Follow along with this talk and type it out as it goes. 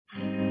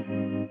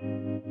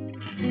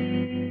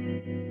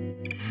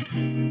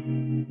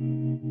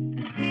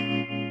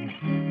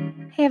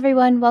Hey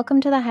everyone,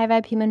 welcome to the High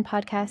Vibe Human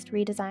Podcast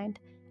Redesigned.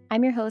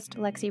 I'm your host,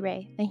 Lexi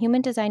Ray, a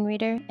human design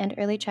reader and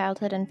early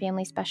childhood and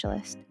family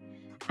specialist.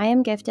 I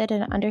am gifted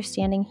in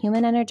understanding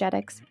human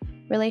energetics,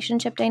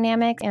 relationship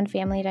dynamics, and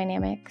family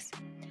dynamics.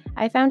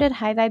 I founded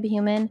High Vibe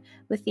Human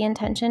with the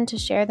intention to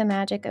share the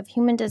magic of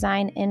human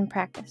design in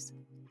practice.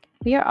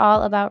 We are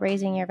all about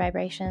raising your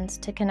vibrations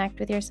to connect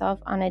with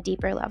yourself on a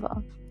deeper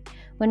level.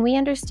 When we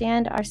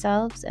understand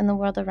ourselves and the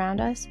world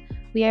around us,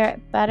 we are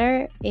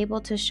better able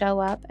to show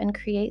up and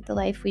create the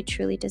life we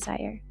truly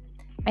desire.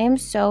 I am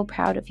so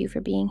proud of you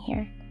for being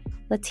here.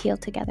 Let's heal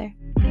together.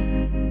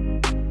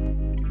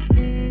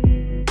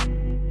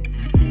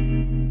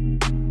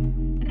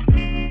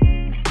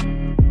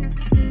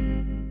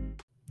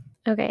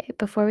 Okay,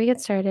 before we get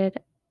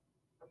started,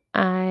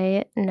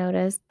 I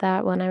noticed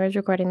that when I was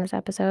recording this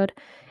episode,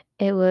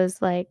 it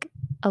was like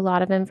a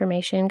lot of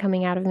information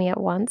coming out of me at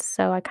once,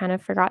 so I kind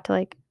of forgot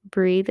to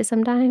breathe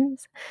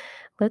sometimes.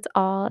 Let's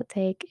all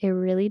take a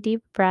really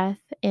deep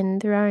breath in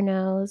through our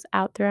nose,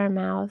 out through our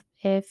mouth.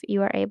 If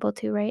you are able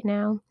to right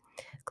now,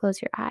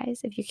 close your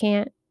eyes. If you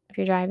can't, if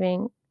you're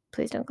driving,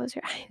 please don't close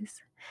your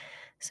eyes.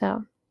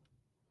 So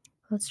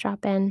let's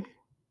drop in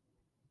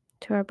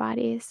to our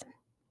bodies.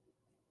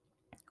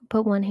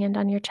 Put one hand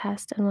on your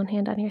chest and one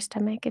hand on your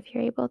stomach if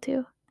you're able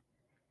to.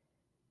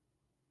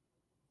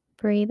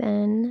 Breathe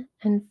in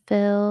and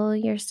fill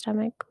your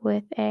stomach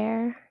with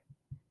air.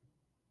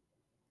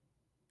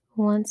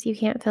 Once you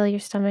can't fill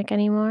your stomach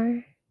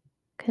anymore,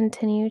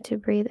 continue to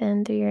breathe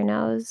in through your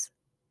nose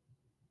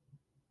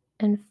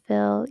and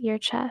fill your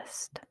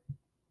chest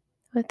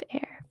with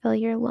air. Fill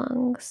your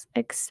lungs,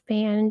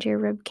 expand your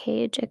rib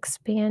cage,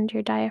 expand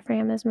your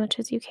diaphragm as much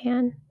as you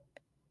can,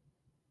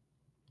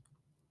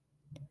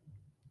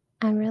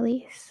 and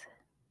release.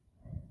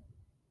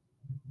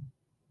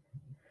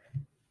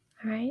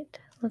 All right,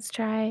 let's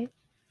try.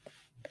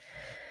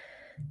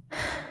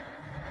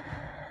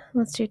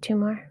 Let's do two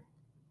more.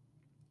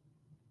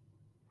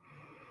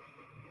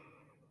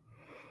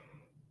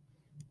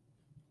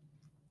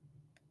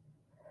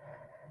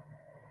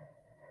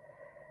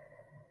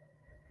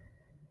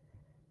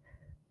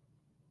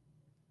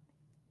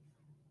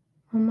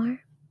 One more.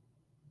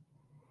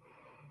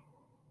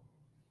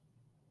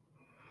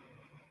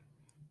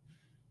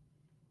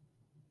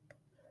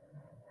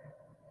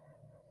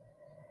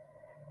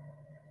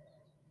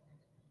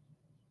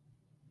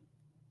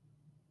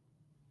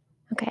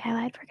 Okay, I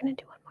lied. We're going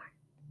to do one more.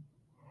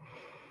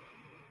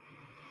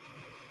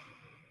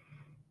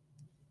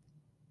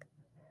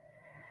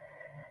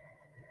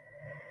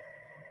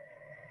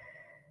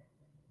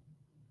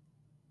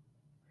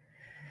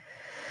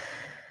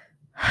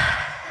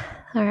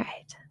 All right.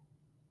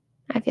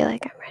 I feel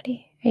like I'm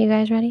ready. Are you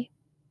guys ready?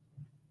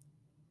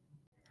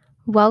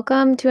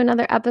 Welcome to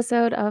another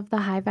episode of the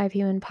High Vibe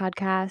Human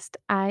Podcast.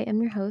 I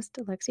am your host,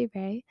 Lexi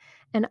Ray,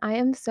 and I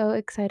am so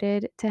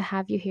excited to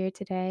have you here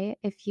today.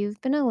 If you've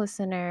been a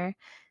listener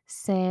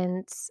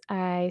since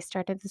I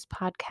started this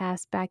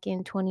podcast back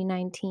in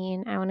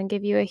 2019, I want to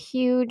give you a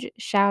huge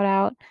shout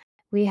out.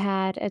 We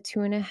had a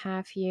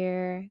 2.5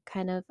 year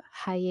kind of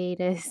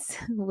hiatus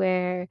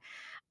where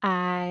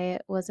I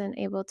wasn't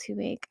able to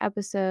make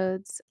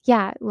episodes.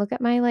 Yeah, look at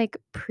my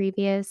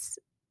previous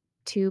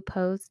 2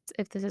 posts.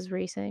 If this is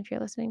recent, if you're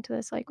listening to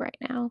this right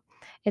now,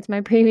 it's my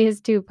previous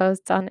 2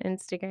 posts on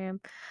Instagram.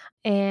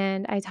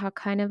 And I talk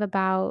kind of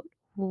about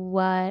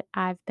what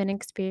I've been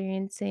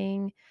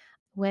experiencing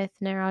with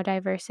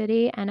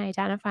neurodiversity and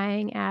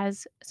identifying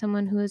as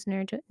someone who is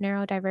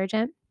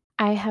neurodivergent.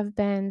 I have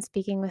been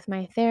speaking with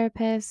my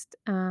therapist.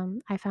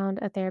 I found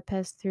a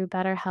therapist through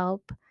BetterHelp.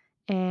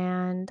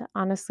 And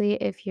honestly,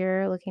 if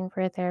you're looking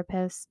for a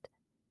therapist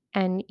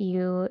and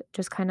you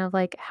just kind of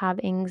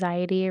have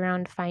anxiety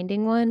around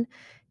finding one,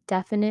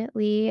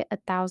 definitely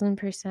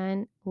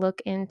 1,000%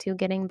 look into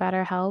getting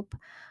BetterHelp.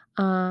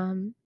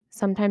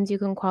 Sometimes you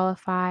can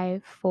qualify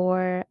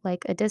for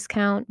a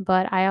discount,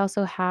 but I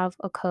also have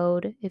a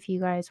code if you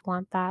guys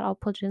want that. I'll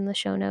put it in the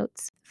show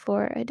notes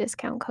for a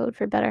discount code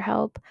for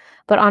BetterHelp.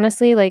 But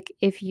honestly,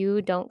 if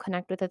you don't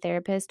connect with a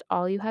therapist,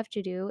 all you have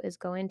to do is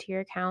go into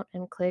your account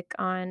and click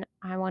on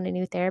I want a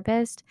new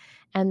therapist,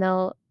 and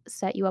they'll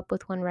set you up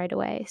with one right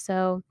away.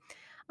 So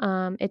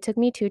it took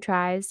me 2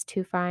 tries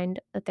to find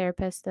a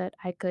therapist that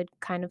I could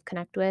kind of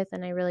connect with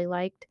and I really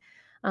liked.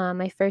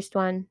 My first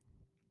one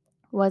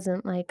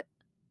wasn't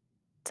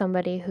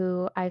somebody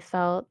who I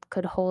felt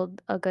could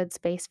hold a good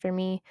space for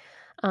me.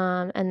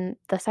 And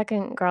the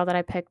second girl that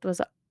I picked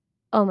was,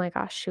 oh my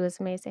gosh, she was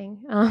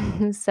amazing.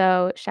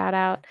 So shout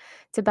out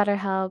to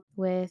BetterHelp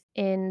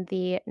within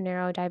the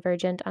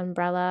neurodivergent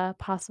umbrella,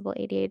 possible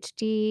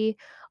ADHD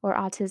or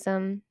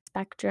autism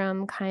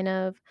spectrum kind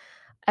of.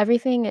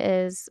 Everything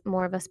is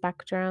more of a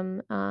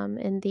spectrum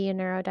in the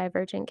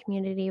neurodivergent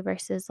community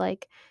versus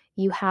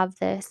you have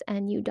this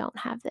and you don't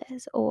have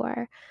this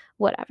or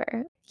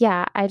whatever.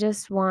 Yeah, I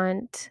just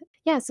want,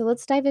 yeah, so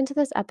let's dive into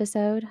this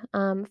episode.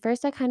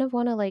 First, I kind of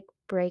want to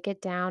break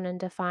it down and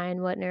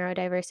define what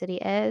neurodiversity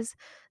is.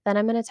 Then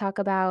I'm going to talk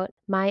about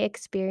my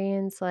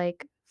experience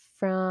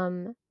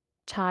from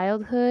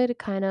childhood,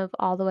 kind of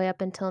all the way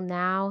up until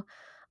now,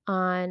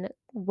 on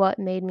what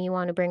made me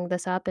want to bring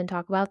this up and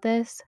talk about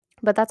this,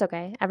 but that's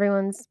okay.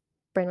 Everyone's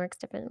brain works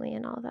differently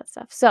and all of that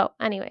stuff. So,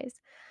 anyways,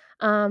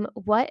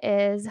 what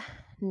is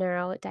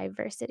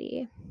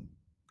neurodiversity?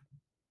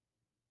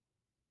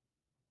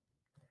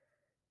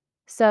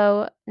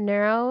 So,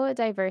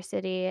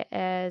 neurodiversity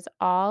is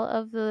all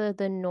of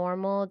the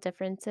normal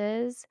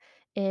differences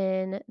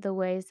in the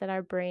ways that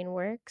our brain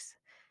works.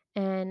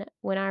 And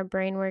when our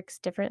brain works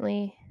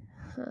differently,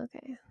 okay,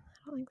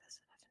 I don't like this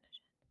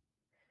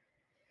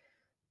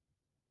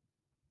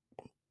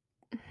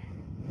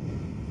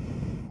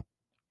definition.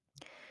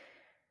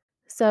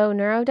 So,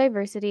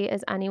 neurodiversity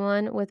is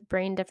anyone with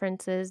brain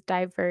differences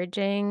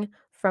diverging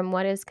from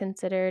what is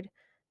considered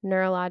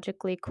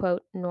neurologically,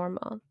 quote,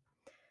 normal.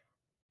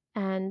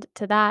 And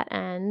to that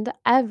end,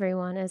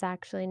 everyone is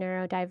actually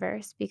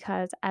neurodiverse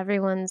because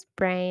everyone's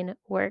brain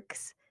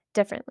works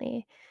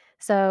differently.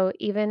 So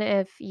even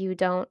if you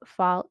don't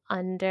fall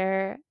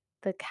under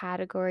the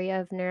category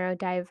of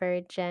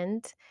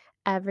neurodivergent,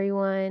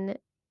 everyone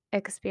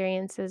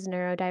experiences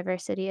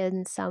neurodiversity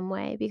in some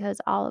way because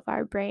all of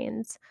our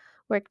brains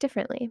work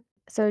differently.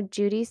 So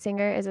Judy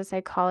Singer is a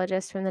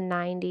psychologist from the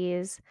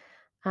 90s.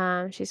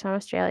 She's from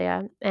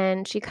Australia,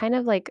 and she kind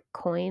of like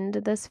coined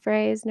this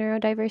phrase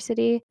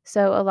neurodiversity.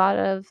 So a lot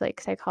of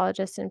like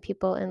psychologists and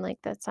people in like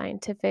the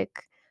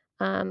scientific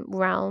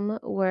realm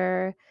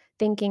were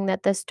thinking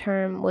that this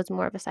term was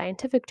more of a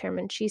scientific term,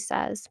 and she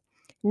says,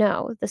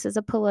 no, this is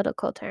a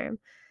political term.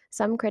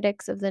 Some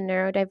critics of the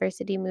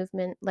neurodiversity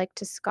movement like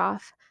to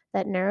scoff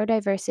that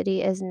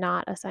neurodiversity is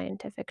not a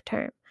scientific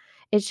term.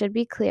 It should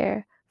be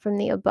clear from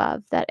the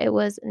above that it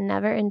was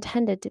never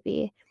intended to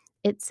be.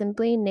 It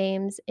simply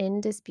names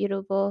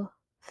indisputable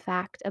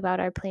fact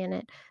about our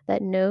planet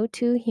that no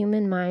two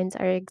human minds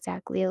are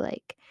exactly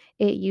alike.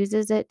 It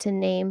uses it to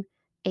name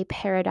a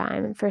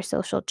paradigm for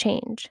social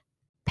change.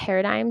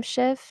 Paradigm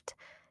shift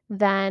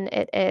than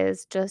it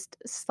is just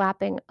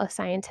slapping a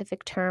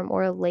scientific term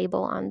or a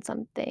label on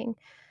something.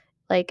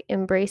 Like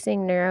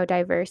embracing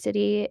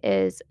neurodiversity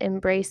is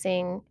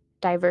embracing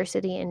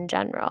diversity in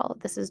general.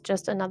 This is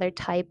just another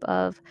type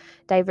of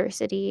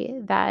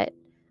diversity that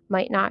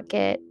might not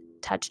get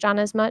touched on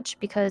as much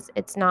because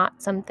it's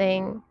not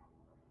something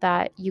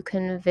that you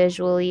can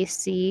visually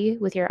see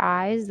with your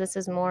eyes. This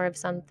is more of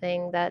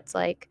something that's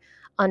like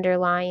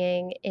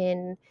underlying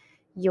in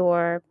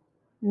your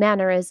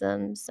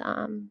mannerisms,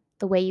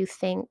 the way you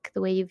think, the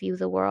way you view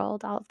the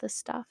world, all of this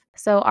stuff.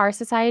 So, our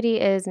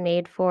society is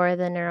made for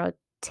the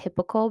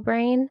neurotypical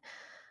brain.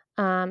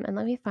 And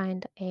let me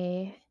find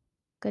a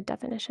good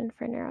definition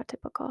for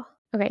neurotypical.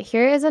 Okay,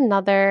 here is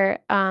another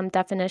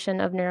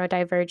definition of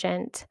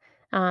neurodivergent.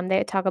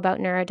 They talk about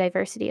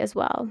neurodiversity as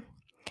well.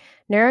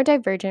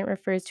 Neurodivergent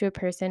refers to a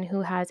person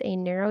who has a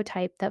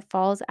neurotype that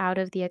falls out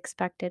of the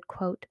expected,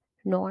 quote,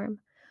 norm.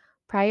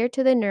 Prior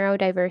to the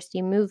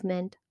neurodiversity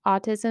movement,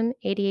 autism,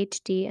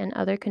 ADHD, and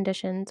other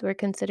conditions were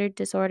considered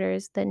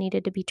disorders that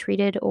needed to be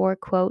treated or,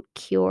 quote,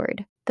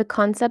 cured. The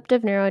concept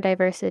of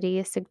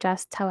neurodiversity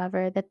suggests,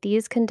 however, that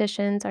these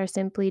conditions are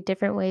simply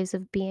different ways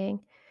of being,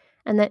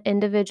 and that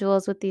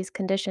individuals with these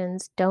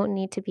conditions don't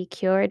need to be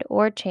cured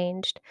or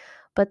changed,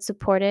 but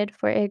supported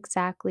for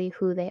exactly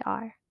who they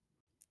are.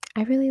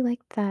 I really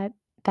like that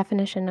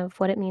definition of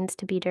what it means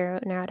to be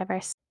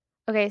neurodiverse.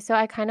 Okay, so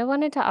I kind of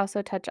wanted to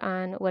also touch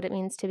on what it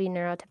means to be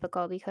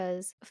neurotypical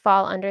because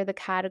fall under the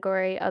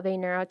category of a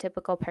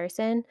neurotypical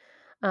person,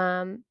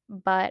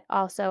 but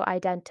also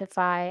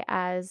identify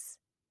as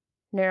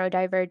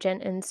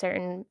neurodivergent in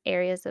certain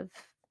areas of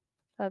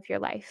your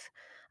life.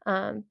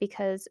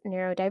 Because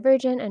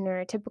neurodivergent and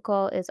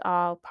neurotypical is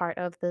all part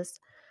of this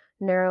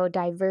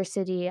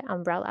neurodiversity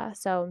umbrella.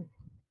 So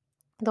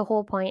the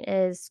whole point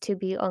is to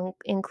be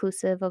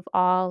inclusive of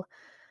all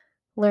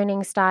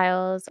learning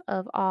styles,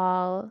 of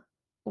all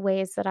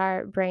ways that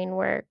our brain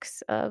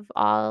works, of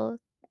all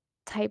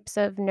types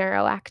of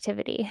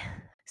neuroactivity.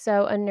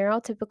 So, a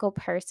neurotypical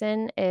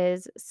person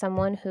is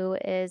someone who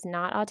is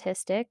not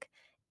autistic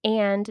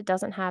and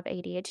doesn't have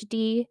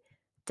ADHD,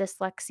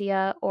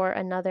 dyslexia, or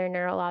another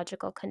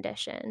neurological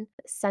condition.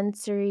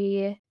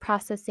 Sensory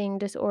processing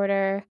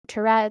disorder,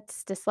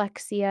 Tourette's,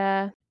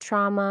 dyslexia,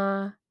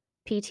 trauma,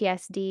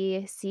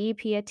 PTSD,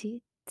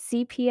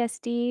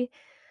 CPSD,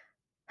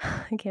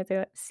 I can't say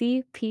that,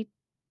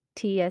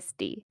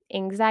 CPTSD,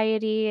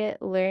 anxiety,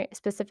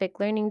 specific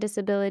learning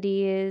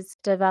disabilities,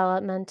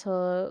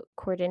 developmental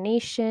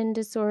coordination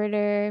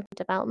disorder,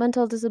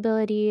 developmental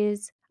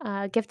disabilities,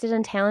 gifted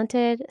and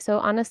talented. So,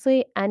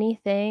 honestly,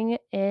 anything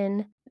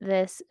in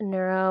this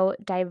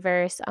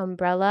neurodiverse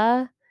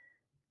umbrella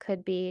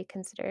could be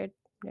considered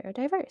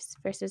neurodiverse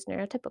versus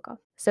neurotypical.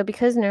 So,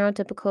 because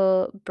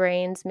neurotypical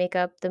brains make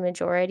up the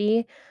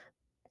majority,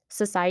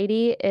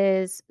 society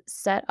is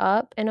set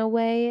up in a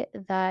way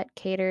that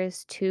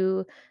caters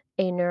to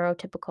a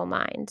neurotypical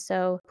mind.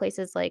 So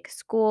places like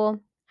school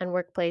and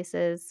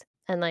workplaces,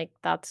 and like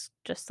that's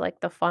just like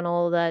the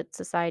funnel that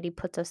society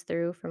puts us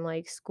through from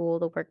like school,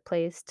 the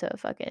workplace to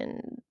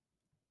fucking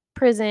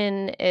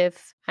prison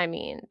if I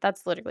mean,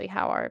 that's literally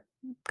how our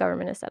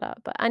government is set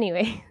up. But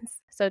anyways,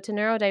 so to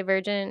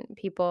neurodivergent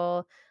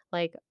people,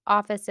 like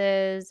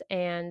offices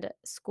and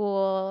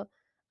school,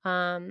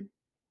 um,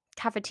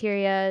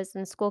 cafeterias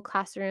and school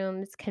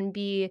classrooms can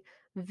be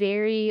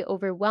very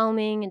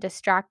overwhelming and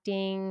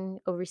distracting,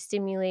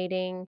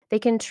 overstimulating. They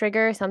can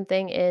trigger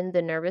something in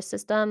the nervous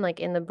system, like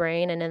in the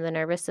brain and in the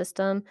nervous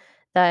system,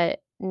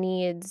 that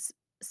needs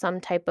some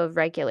type of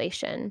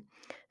regulation.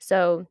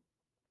 So,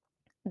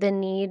 the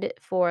need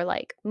for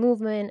like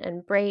movement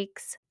and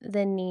breaks,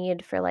 the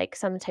need for like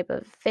some type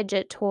of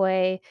fidget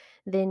toy,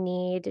 the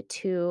need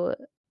to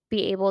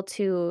be able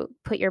to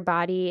put your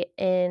body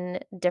in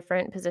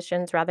different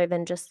positions rather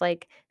than just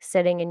like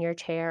sitting in your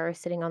chair or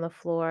sitting on the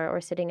floor or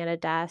sitting at a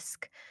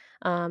desk,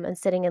 and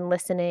sitting and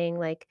listening,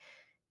 like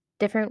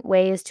different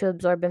ways to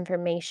absorb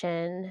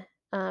information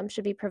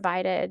should be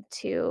provided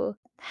to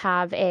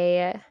have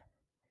a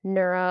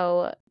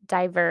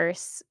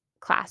neurodiverse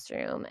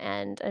classroom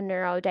and a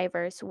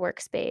neurodiverse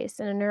workspace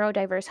and a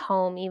neurodiverse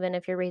home, even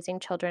if you're raising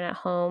children at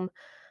home.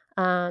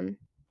 Um,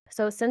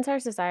 so, since our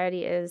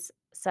society is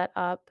set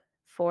up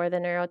for the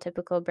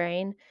neurotypical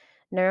brain,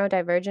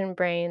 neurodivergent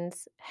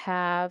brains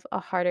have a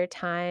harder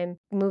time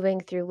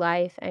moving through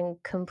life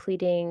and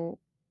completing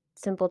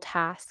simple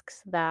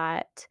tasks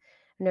that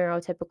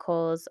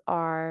neurotypicals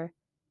are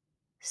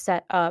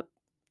set up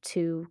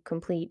to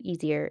complete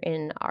easier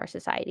in our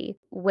society.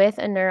 With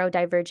a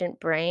neurodivergent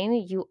brain,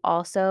 you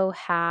also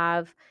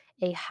have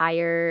a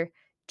higher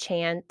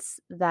chance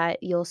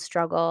that you'll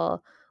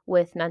struggle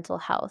with mental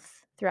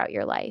health throughout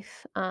your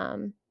life.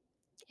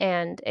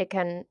 And it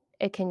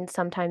can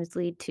sometimes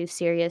lead to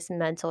serious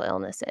mental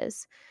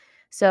illnesses.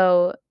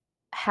 So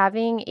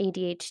having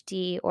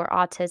ADHD or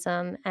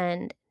autism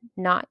and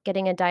not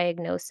getting a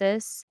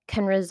diagnosis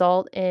can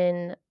result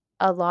in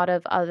a lot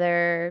of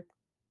other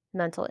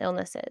mental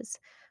illnesses.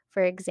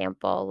 For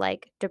example,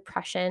 like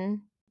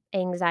depression,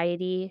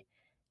 anxiety,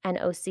 and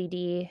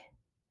OCD,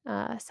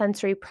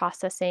 sensory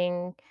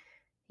processing,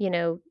 you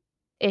know,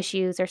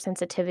 issues or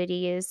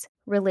sensitivities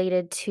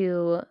related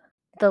to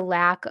the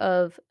lack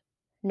of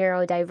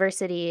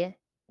neurodiversity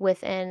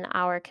within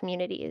our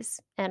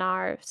communities and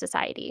our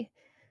society.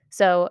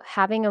 So,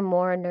 having a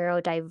more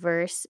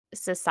neurodiverse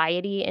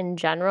society in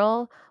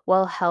general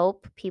will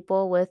help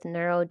people with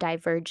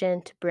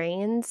neurodivergent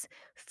brains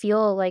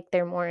feel like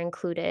they're more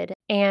included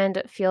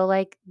and feel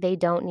like they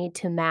don't need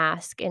to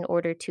mask in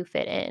order to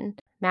fit in.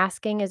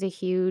 Masking is a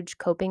huge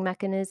coping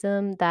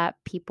mechanism that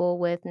people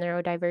with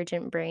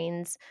neurodivergent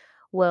brains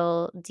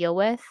will deal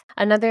with.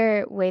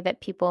 Another way that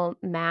people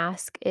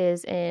mask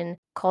is in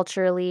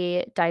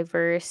culturally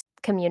diverse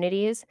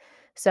communities.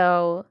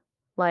 So,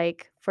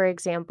 like, for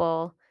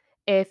example,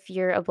 if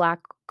you're a Black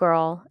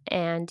girl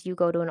and you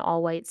go to an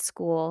all white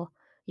school,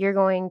 you're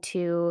going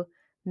to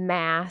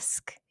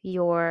mask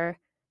your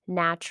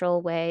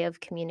natural way of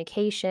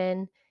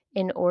communication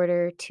in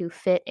order to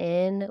fit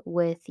in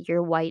with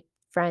your white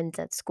friends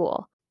at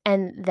school.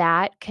 And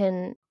that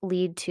can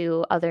lead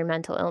to other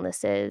mental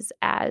illnesses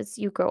as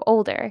you grow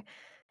older.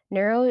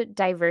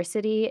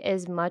 Neurodiversity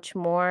is much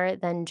more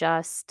than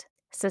just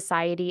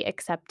society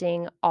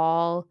accepting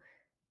all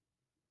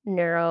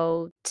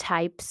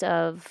neurotypes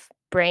of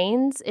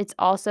brains. It's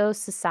also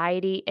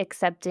society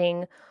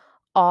accepting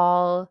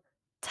all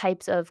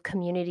types of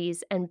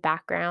communities and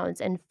backgrounds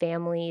and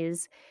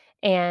families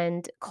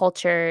and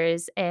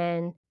cultures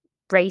and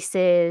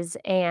races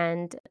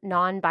and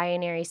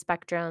non-binary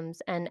spectrums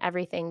and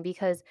everything,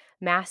 because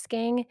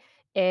masking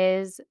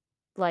is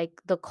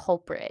like the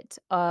culprit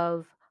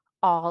of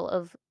all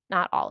of,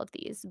 not all of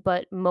these,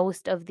 but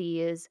most of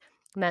these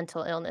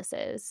mental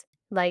illnesses.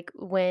 Like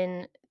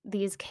when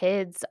these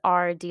kids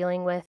are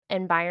dealing with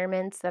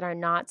environments that are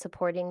not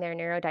supporting their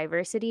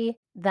neurodiversity,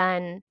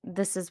 then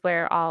this is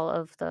where all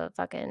of the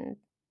fucking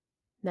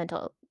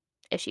mental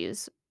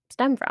issues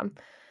stem from.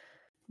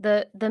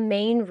 The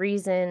main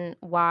reason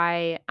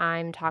why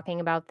I'm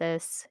talking about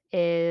this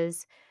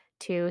is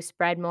to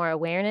spread more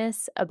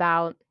awareness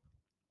about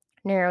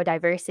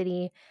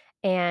neurodiversity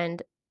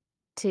and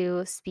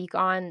to speak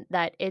on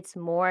that it's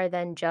more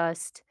than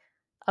just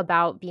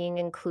about being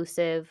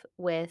inclusive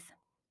with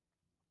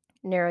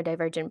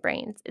neurodivergent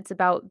brains. It's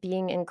about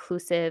being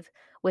inclusive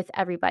with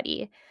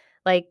everybody.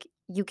 Like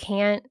you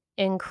can't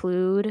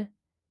include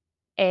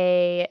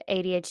a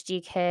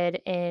ADHD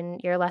kid in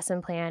your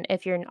lesson plan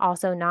if you're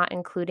also not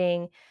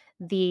including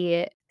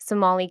the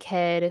Somali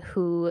kid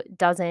who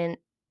doesn't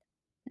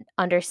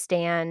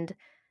understand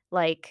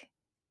like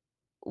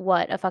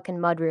what a fucking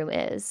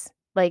mudroom is.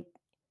 Like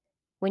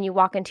when you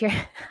walk into your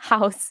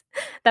house,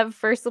 that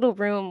first little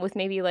room with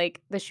maybe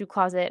like the shoe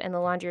closet and the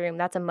laundry room,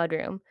 that's a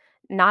mudroom.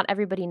 Not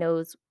everybody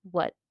knows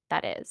what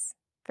that is,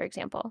 for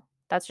example.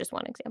 That's just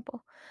one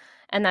example.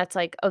 And that's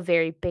like a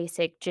very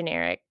basic,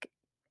 generic,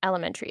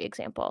 elementary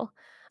example.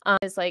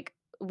 Is like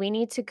we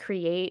need to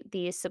create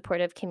these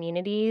supportive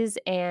communities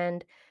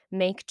and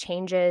make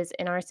changes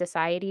in our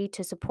society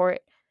to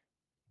support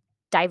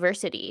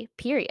diversity,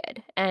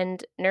 period.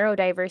 And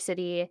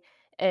neurodiversity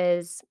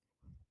is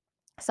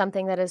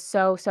something that is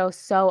so, so,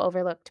 so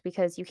overlooked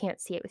because you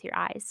can't see it with your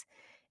eyes.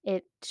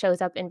 It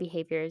shows up in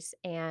behaviors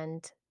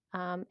and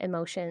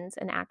emotions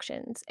and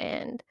actions.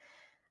 And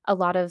a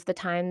lot of the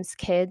times,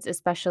 kids,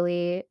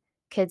 especially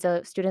kids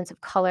of students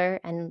of color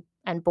and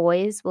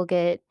boys, will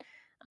get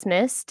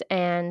dismissed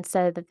and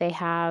said that they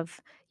have,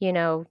 you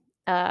know,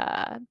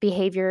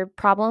 behavior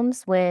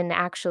problems when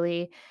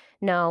actually,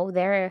 no,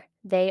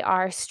 they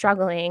are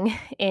struggling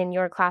in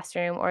your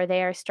classroom, or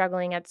they are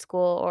struggling at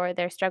school, or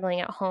they're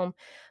struggling at home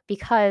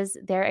because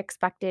they're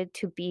expected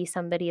to be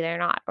somebody they're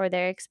not, or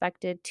they're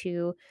expected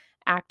to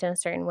act in a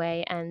certain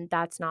way, and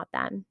that's not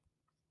them.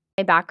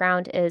 My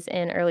background is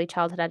in early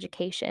childhood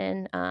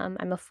education.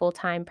 I'm a full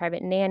time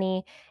private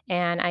nanny,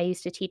 and I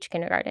used to teach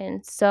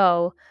kindergarten.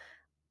 So,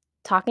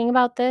 talking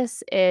about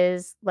this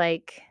is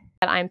like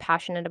that I'm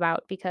passionate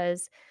about,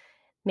 because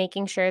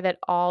making sure that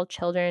all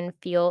children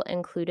feel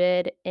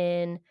included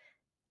in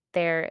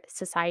their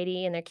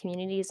society and their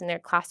communities and their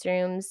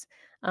classrooms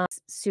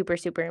is super,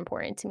 super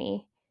important to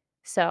me.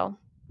 So,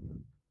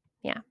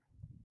 yeah.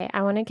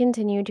 I want to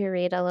continue to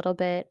read a little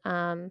bit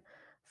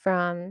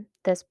from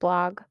this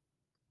blog.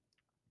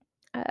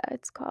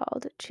 It's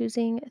called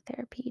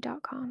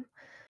choosingtherapy.com.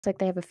 It's like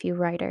they have a few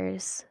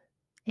writers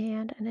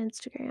and an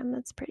Instagram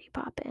that's pretty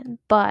poppin'.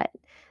 But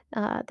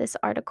this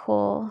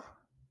article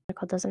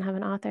doesn't have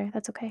an author.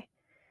 That's okay.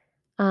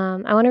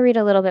 I want to read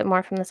a little bit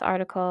more from this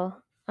article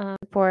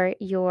for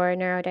your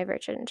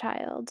neurodivergent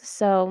child.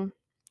 So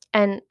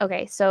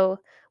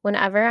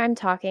whenever I'm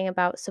talking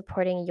about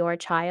supporting your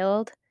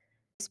child,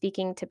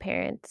 speaking to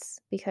parents,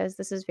 because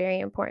this is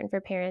very important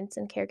for parents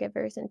and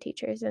caregivers and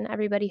teachers and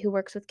everybody who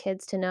works with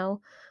kids to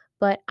know.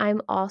 But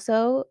I'm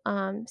also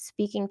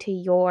speaking to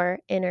your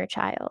inner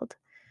child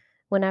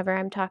whenever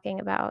I'm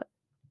talking about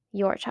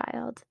your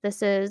child.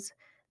 This is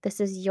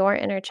your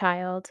inner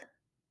child, as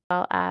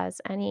well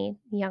as any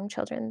young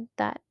children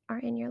that are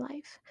in your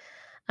life.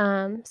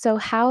 So,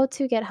 how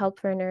to get help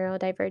for a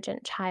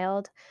neurodivergent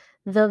child?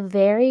 The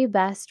very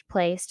best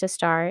place to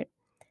start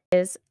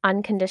is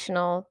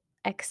unconditional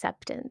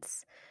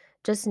acceptance.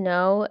 Just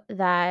know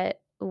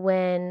that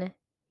when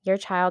your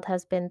child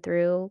has been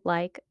through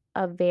like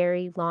a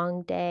very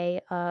long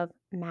day of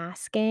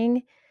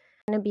masking,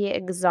 going to be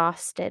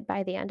exhausted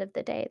by the end of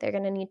the day. They're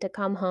going to need to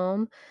come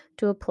home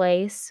to a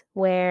place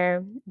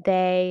where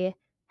they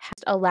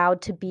have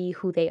allowed to be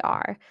who they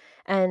are.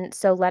 And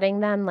so letting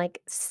them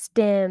like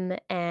stim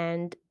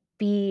and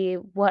be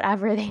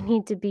whatever they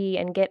need to be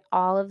and get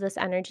all of this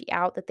energy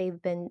out that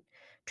they've been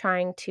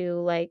trying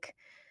to like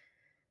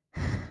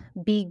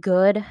be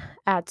good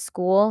at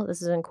school,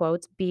 this is in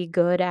quotes, be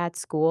good at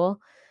school,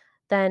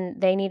 then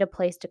they need a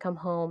place to come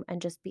home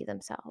and just be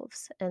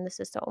themselves. And this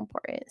is so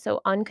important.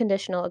 So,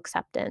 unconditional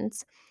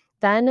acceptance.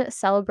 Then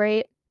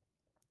celebrate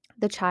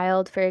the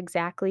child for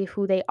exactly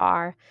who they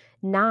are,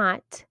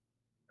 not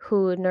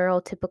who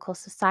neurotypical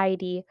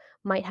society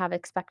might have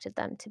expected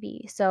them to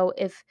be. So,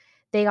 if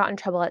they got in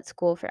trouble at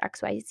school for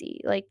XYZ,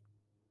 like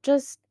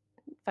just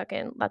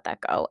fucking let that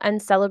go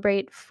and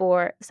celebrate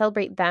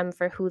them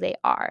for who they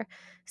are.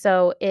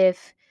 So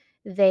if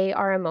they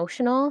are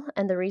emotional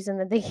and the reason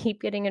that they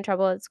keep getting in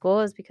trouble at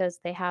school is because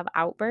they have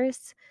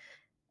outbursts,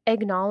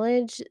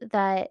 acknowledge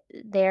that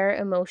their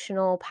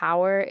emotional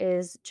power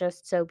is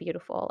just so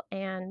beautiful.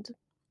 And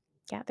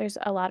yeah, there's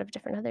a lot of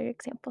different other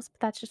examples, but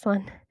that's just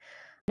one.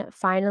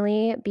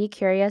 Finally, be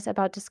curious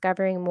about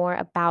discovering more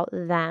about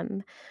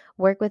them.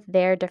 Work with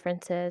their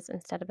differences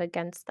instead of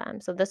against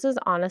them. So, this is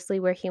honestly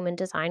where human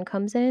design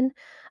comes in.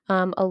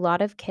 A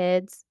lot of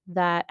kids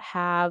that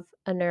have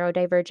a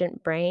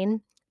neurodivergent brain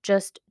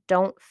just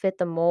don't fit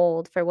the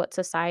mold for what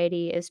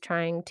society is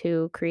trying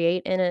to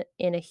create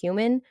in a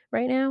human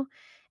right now.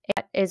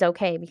 That is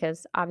okay,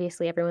 because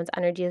obviously everyone's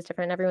energy is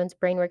different, everyone's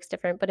brain works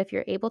different. But if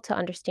you're able to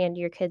understand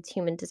your kid's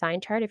human design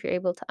chart, if you're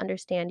able to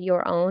understand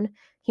your own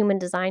human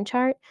design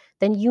chart,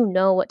 then you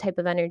know what type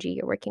of energy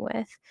you're working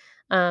with.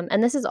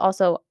 And this is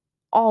also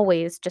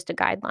always just a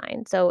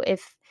guideline. So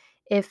if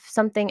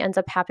something ends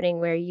up happening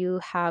where you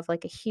have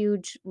like a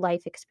huge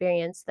life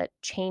experience that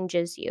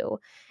changes you,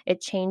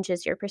 it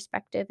changes your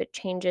perspective, it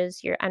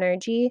changes your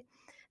energy,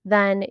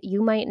 then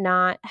you might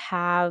not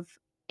have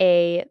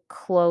a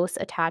close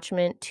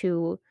attachment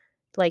to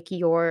like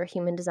your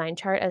human design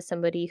chart as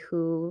somebody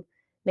who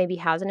maybe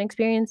hasn't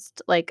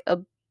experienced like a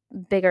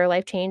bigger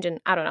life change. And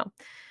I don't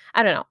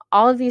know,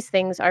 all of these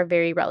things are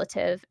very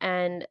relative,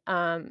 and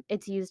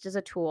it's used as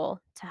a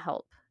tool to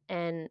help.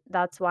 And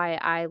that's why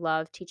I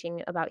love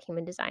teaching about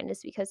human design,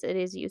 is because it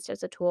is used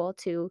as a tool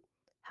to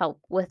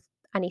help with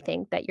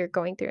anything that you're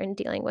going through and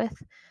dealing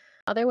with.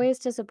 Other ways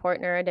to support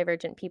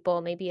neurodivergent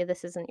people, maybe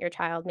this isn't your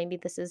child, maybe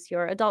this is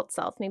your adult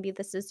self, maybe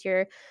this is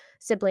your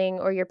sibling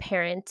or your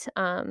parent.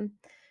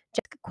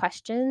 Just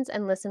questions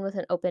and listen with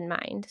an open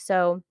mind.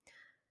 So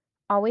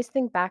always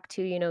think back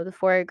to, the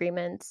four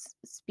agreements: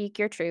 speak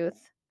your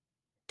truth,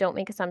 don't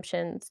make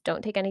assumptions,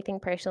 don't take anything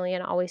personally,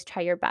 and always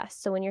try your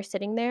best. So when you're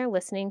sitting there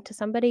listening to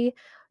somebody,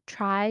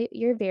 try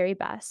your very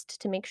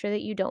best to make sure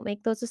that you don't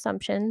make those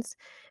assumptions.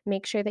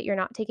 Make sure that you're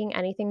not taking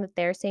anything that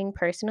they're saying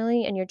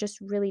personally and you're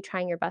just really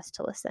trying your best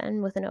to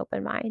listen with an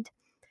open mind.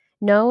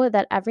 Know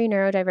that every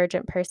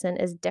neurodivergent person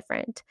is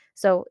different.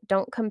 So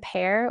don't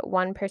compare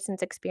one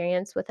person's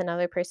experience with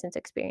another person's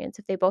experience.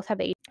 If they both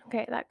have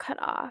okay, that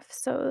cut off.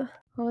 So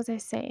what was I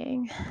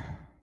saying?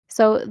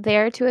 So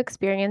their two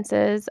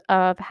experiences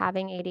of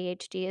having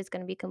ADHD is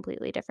going to be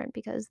completely different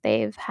because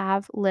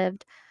have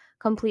lived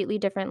completely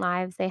different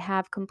lives. They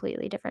have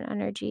completely different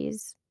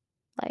energies,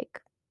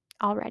 like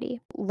already.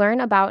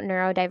 Learn about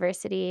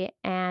neurodiversity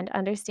and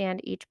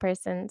understand each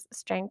person's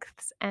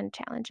strengths and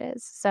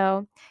challenges.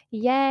 So,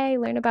 yay,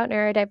 learn about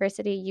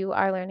neurodiversity. You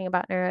are learning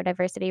about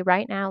neurodiversity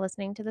right now,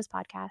 listening to this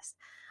podcast.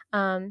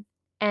 Um,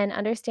 and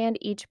understand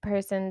each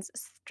person's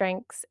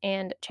strengths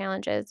and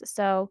challenges.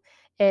 So,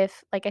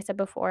 if, like I said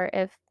before,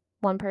 if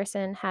one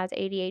person has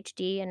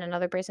ADHD and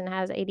another person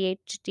has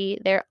ADHD,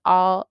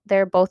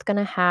 they're both going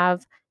to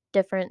have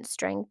different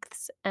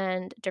strengths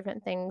and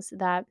different things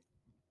that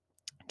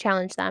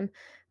challenge them.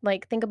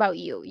 Like, think about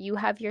you. You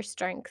have your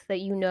strength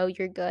that you know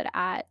you're good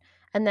at.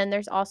 And then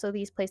there's also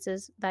these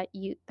places that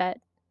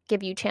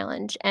give you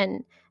challenge.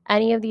 And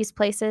any of these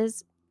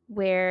places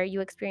where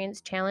you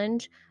experience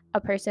challenge,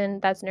 a person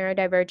that's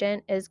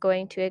neurodivergent is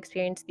going to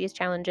experience these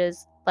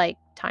challenges like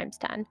times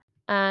 10.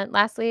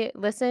 Lastly,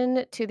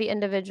 listen to the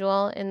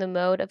individual in the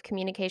mode of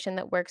communication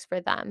that works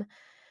for them.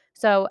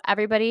 So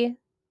everybody,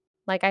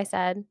 like I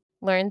said,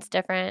 learns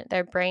different.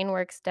 Their brain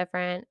works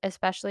different,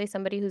 especially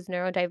somebody who's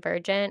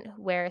neurodivergent,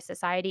 where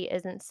society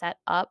isn't set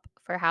up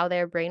for how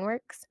their brain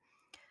works.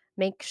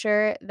 Make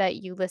sure that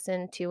you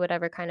listen to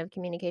whatever kind of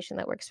communication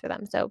that works for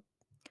them. So,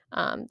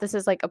 this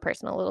is like a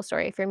personal little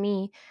story. For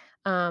me,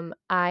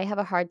 I have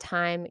a hard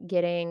time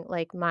getting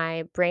like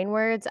my brain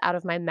words out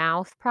of my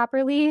mouth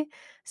properly.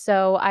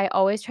 So, I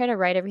always try to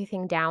write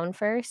everything down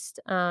first.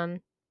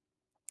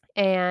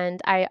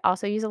 And I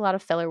also use a lot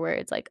of filler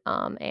words like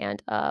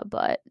and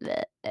but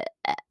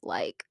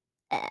like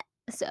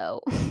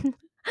so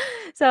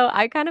so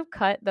I kind of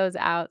cut those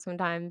out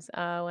sometimes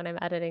when I'm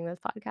editing this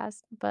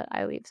podcast, but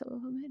I leave some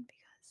of them in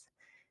because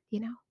you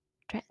know,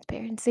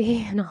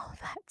 transparency and all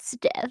that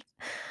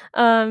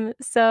stuff.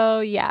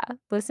 So yeah,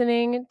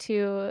 listening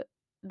to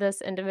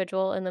this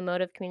individual in the mode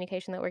of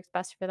communication that works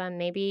best for them.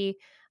 Maybe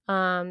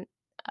um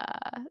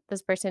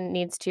this person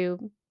needs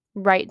to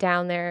write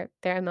down their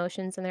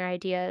emotions and their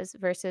ideas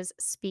versus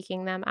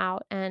speaking them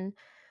out. And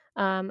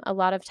a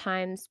lot of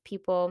times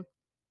people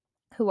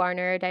who are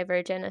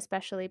neurodivergent,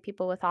 especially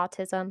people with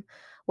autism,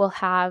 will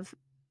have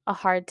a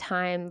hard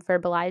time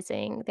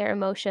verbalizing their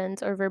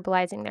emotions or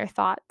verbalizing their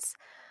thoughts.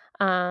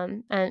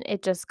 And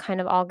it just kind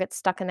of all gets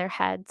stuck in their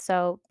head.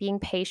 So being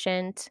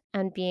patient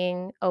and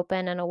being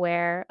open and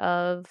aware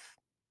of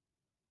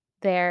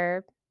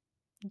their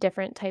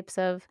different types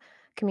of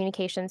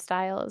communication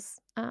styles,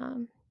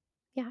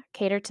 yeah,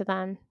 cater to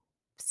them.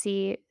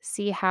 See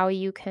how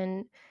you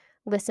can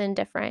listen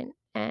different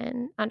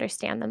and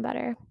understand them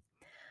better.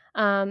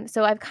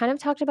 So I've kind of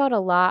talked about a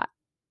lot.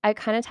 I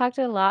kind of talked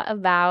a lot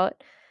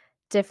about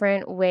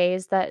different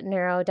ways that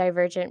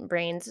neurodivergent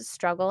brains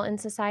struggle in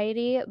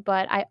society,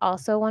 but I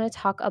also want to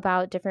talk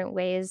about different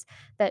ways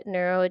that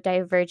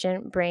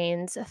neurodivergent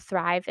brains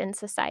thrive in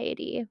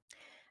society.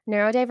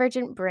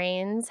 Neurodivergent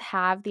brains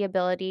have the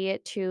ability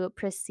to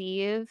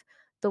perceive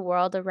the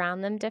world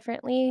around them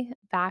differently.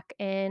 Back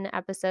in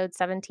episode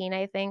 17,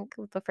 I think,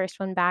 the first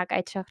one back,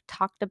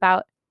 talked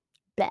about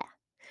bleh.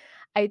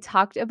 I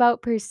talked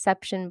about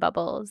perception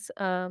bubbles.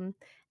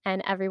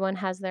 And everyone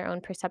has their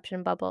own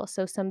perception bubble.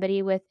 So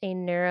somebody with a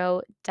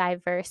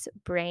neurodiverse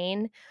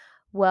brain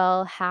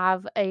will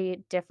have a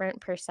different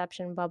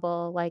perception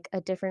bubble, like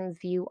a different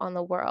view on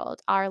the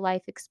world. Our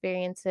life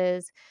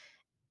experiences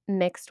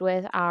mixed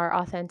with our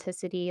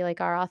authenticity,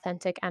 like our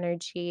authentic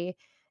energy,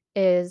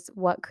 is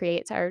what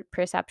creates our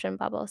perception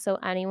bubble. So,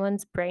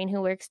 anyone's brain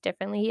who works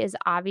differently is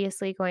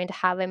obviously going to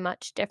have a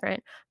much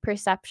different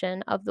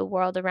perception of the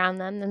world around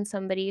them than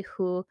somebody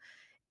who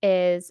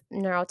is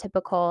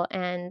neurotypical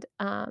and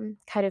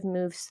kind of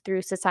moves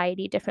through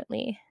society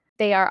differently.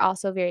 They are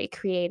also very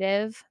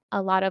creative.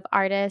 A lot of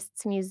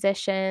artists,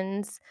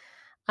 musicians,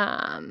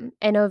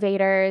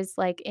 innovators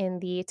like in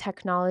the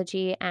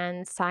technology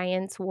and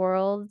science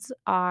worlds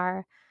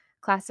are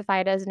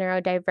classified as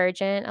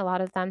neurodivergent. A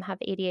lot of them have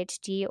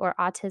ADHD or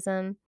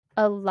autism.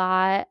 A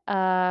lot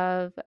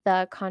of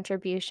the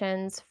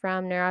contributions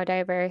from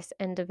neurodiverse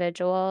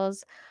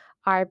individuals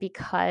are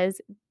because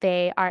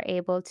they are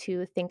able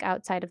to think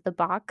outside of the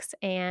box,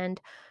 and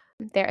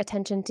their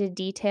attention to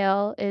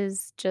detail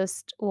is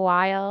just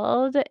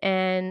wild,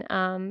 and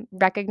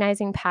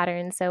recognizing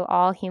patterns. So,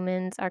 all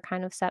humans are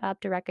kind of set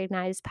up to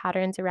recognize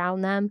patterns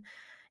around them.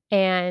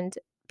 And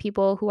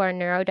people who are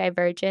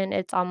neurodivergent,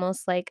 it's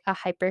almost like a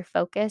hyper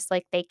focus,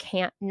 like they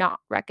can't not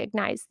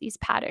recognize these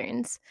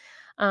patterns.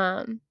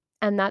 Um,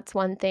 and that's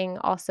one thing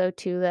also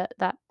too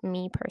that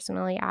me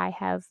personally I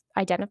have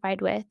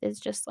identified with is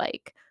just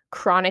like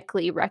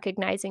chronically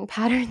recognizing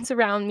patterns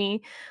around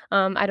me.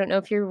 I don't know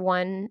if you're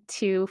one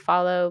to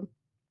follow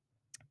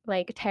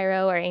like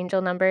tarot or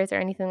angel numbers or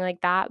anything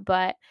like that,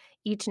 but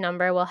each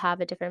number will have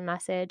a different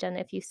message. And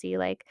if you see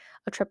like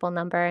a triple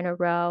number in a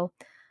row,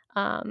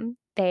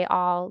 they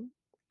all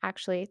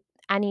actually,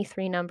 any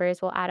three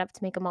numbers will add up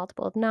to make a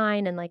multiple of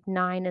nine. And like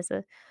nine is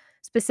a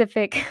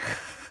specific,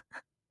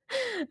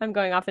 I'm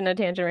going off in a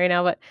tangent right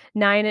now, but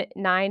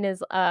nine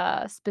is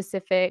a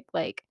specific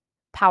like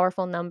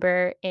powerful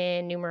number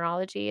in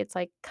numerology. It's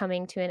like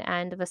coming to an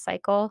end of a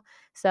cycle.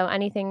 So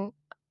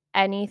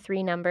any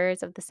three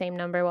numbers of the same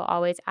number will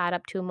always add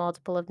up to a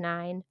multiple of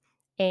nine.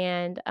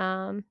 And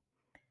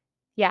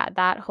yeah,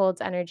 that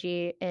holds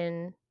energy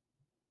in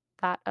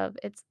that of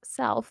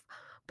itself.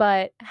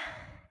 But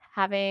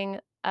having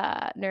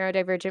a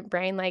neurodivergent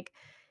brain, like,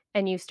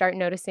 and you start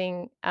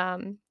noticing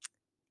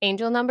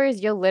angel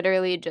numbers, you'll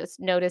literally just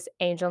notice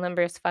angel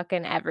numbers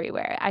fucking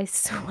everywhere. I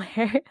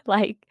swear.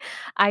 Like,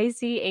 I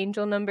see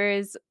angel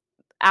numbers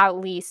at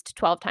least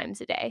 12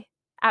 times a day,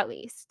 at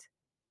least.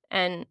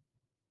 And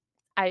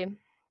I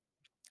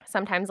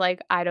sometimes,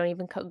 like, I don't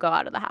even go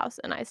out of the house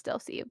and I still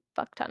see a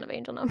fuck ton of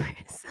angel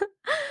numbers.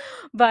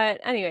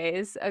 But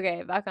anyways,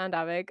 okay, back on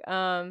topic.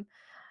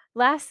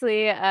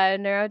 Lastly,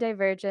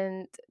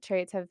 neurodivergent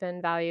traits have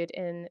been valued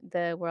in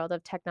the world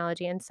of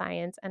technology and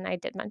science, and I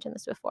did mention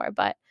this before,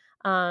 but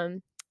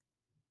um,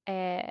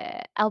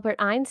 Albert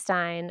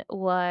Einstein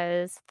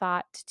was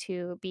thought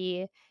to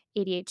be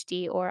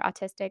ADHD or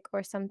autistic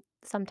or some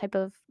type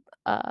of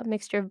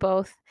mixture of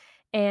both.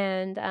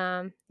 And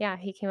yeah,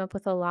 he came up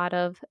with a lot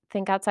of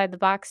think outside the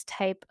box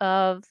type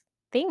of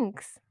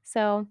things.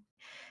 So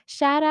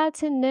shout out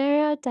to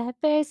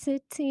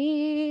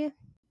neurodiversity.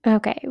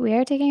 Okay, we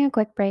are taking a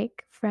quick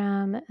break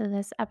from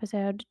this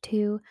episode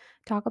to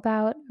talk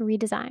about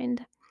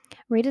Redesigned.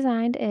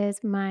 Redesigned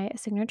is my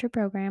signature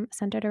program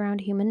centered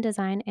around human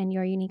design and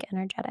your unique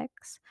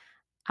energetics.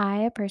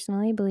 I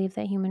personally believe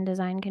that human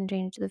design can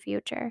change the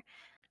future.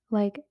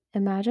 Like,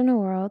 imagine a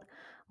world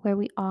where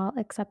we all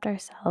accept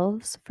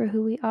ourselves for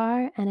who we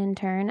are, and in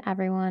turn,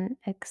 everyone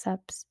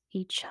accepts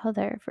each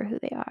other for who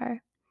they are.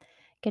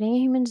 Getting a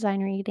human design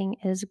reading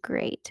is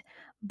great,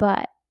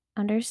 but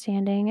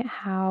understanding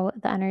how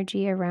the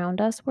energy around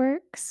us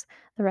works,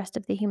 the rest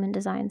of the human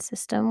design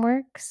system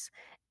works,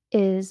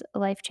 is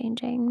life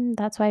changing.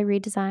 That's why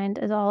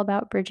Redesigned is all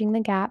about bridging the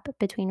gap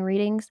between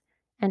readings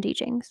and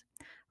teachings.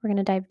 We're going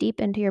to dive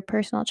deep into your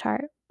personal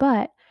chart,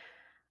 but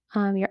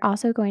you're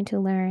also going to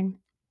learn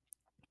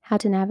how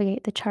to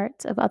navigate the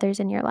charts of others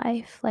in your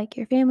life, like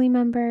your family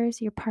members,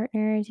 your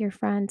partners, your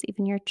friends,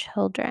 even your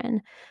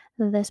children.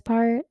 This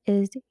part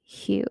is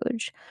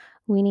huge.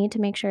 We need to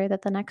make sure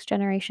that the next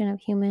generation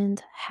of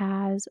humans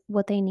has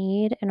what they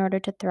need in order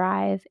to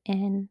thrive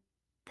in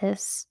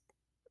this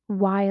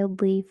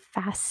wildly,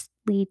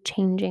 fastly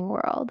changing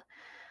world.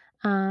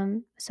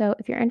 So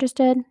if you're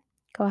interested,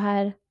 go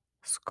ahead,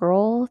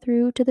 scroll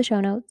through to the show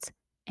notes,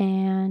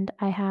 and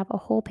I have a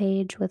whole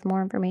page with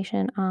more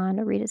information on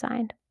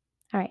Redesigned.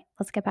 All right,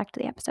 let's get back to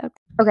the episode.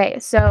 Okay,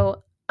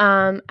 so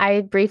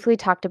I briefly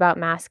talked about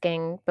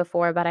masking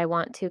before, but I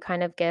want to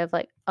kind of give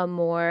like a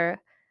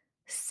more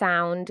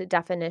sound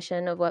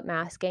definition of what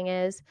masking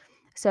is.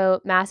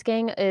 So,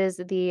 masking is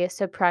the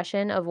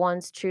suppression of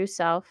one's true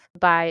self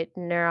by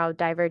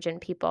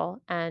neurodivergent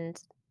people.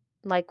 And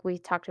like we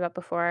talked about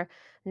before,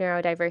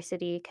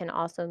 neurodiversity can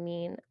also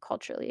mean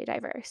culturally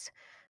diverse.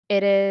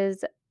 It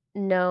is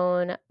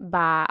known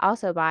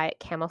by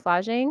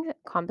camouflaging,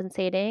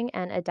 compensating,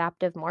 and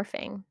adaptive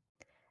morphing.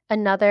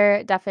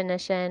 Another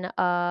definition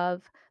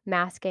of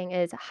masking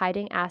is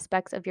hiding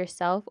aspects of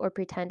yourself or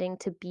pretending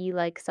to be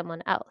like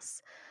someone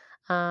else.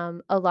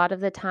 A lot of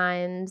the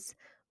times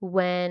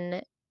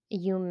when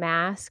you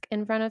mask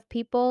in front of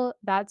people,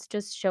 that's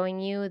just showing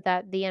you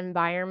that the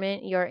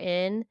environment you're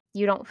in,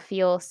 you don't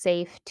feel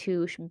safe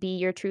to be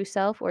your true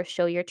self or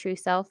show your true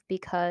self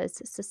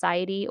because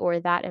society or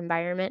that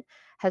environment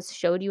has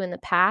showed you in the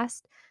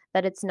past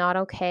that it's not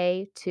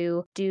okay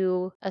to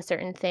do a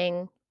certain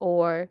thing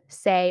or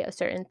say a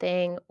certain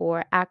thing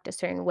or act a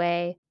certain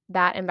way.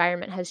 That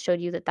environment has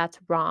showed you that that's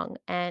wrong.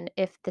 And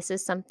if this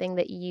is something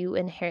that you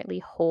inherently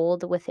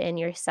hold within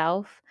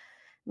yourself,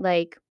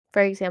 like,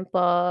 for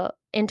example,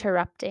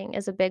 interrupting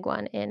is a big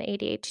one in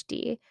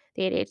ADHD,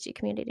 the ADHD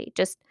community,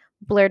 just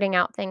blurting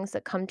out things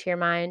that come to your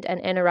mind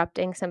and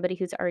interrupting somebody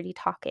who's already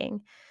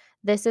talking.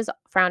 This is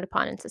frowned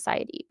upon in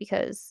society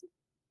because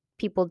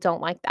people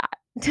don't like that.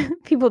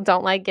 People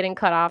don't like getting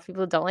cut off.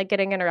 People don't like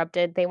getting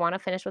interrupted. They want to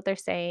finish what they're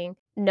saying.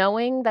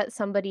 Knowing that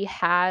somebody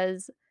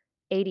has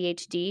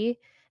ADHD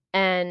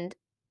and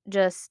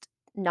just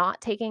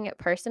not taking it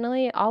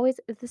personally, always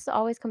this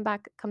always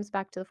comes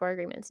back to the four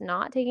agreements.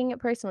 Not taking it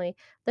personally.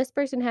 This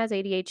person has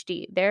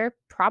ADHD. They're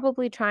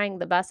probably trying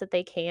the best that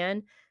they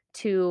can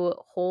to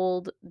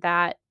hold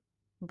that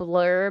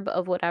blurb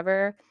of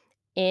whatever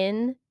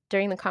in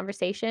during the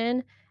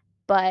conversation,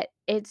 but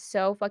it's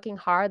so fucking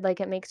hard,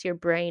 like, it makes your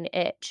brain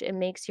itch. It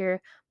makes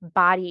your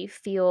body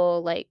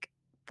feel like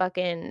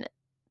fucking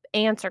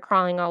ants are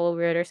crawling all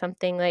over it or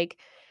something,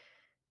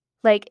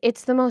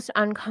 it's the most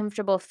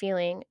uncomfortable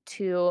feeling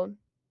to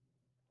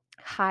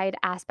hide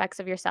aspects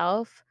of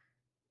yourself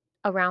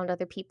around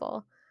other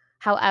people.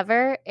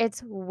 However,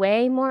 it's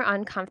way more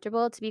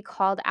uncomfortable to be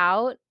called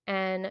out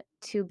and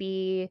to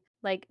be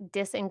like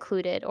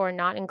disincluded or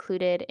not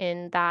included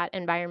in that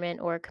environment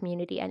or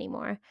community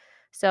anymore.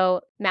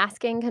 So,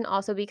 masking can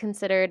also be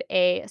considered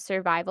a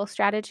survival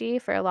strategy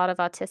for a lot of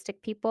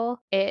autistic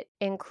people. It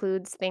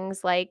includes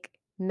things like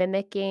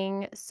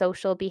mimicking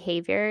social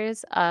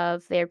behaviors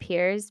of their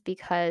peers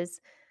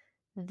because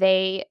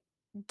they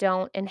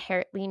don't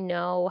inherently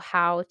know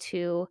how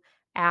to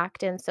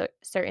act in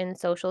certain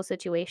social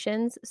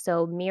situations.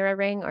 So,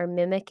 mirroring or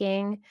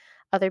mimicking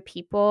other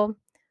people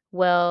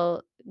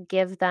will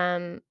give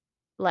them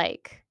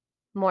like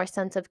more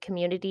sense of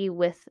community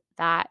with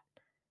that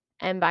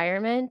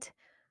environment.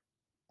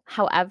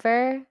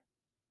 However,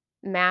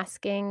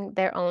 masking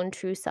their own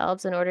true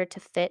selves in order to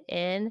fit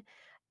in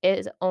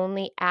is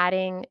only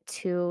adding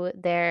to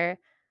their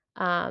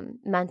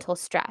mental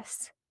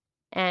stress.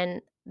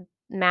 And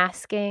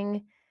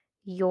masking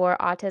your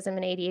autism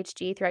and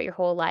ADHD throughout your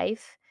whole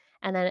life,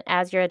 and then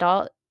as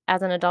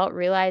an adult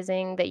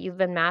realizing that you've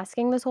been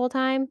masking this whole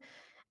time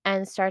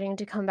and starting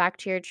to come back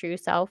to your true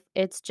self,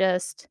 it's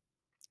just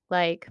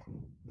like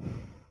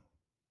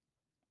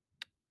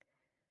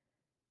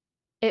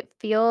it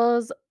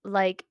feels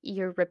like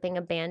you're ripping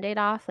a Band-Aid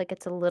off, like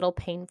it's a little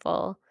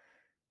painful,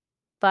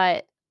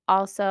 but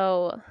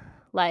also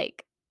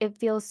like it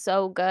feels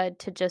so good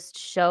to just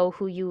show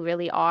who you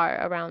really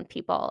are around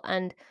people.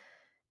 And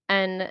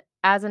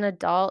as an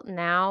adult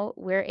now,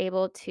 we're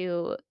able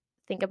to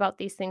think about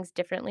these things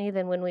differently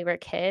than when we were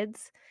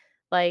kids,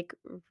 like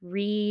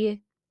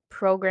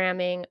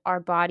reprogramming our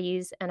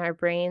bodies and our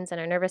brains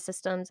and our nervous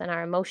systems and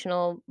our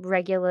emotional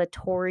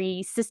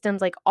regulatory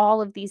systems, like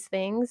all of these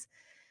things.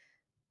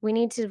 We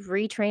need to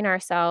retrain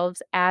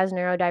ourselves as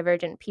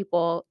neurodivergent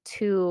people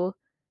to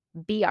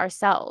be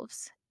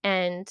ourselves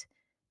and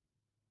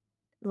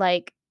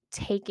like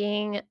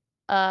taking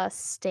a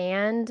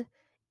stand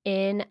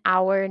in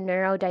our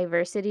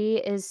neurodiversity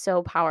is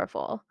so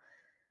powerful.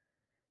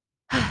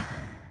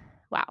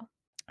 Wow.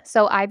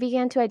 So I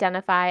began to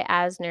identify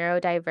as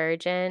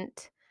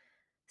neurodivergent,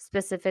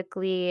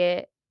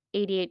 specifically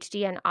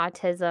ADHD and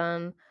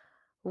autism,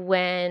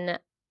 when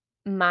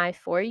my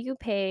For You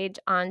page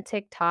on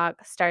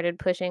TikTok started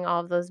pushing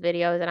all of those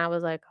videos, and I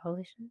was like,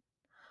 holy shit,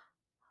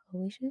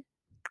 holy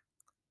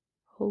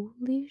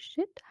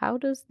shit. How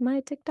does my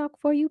TikTok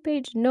For You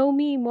page know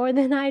me more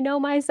than I know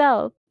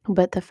myself?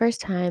 But the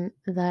first time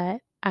that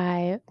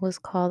I was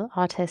called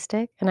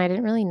autistic, and I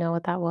didn't really know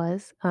what that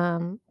was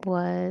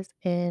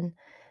in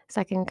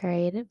second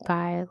grade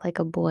by like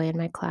a boy in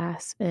my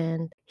class.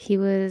 And he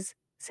was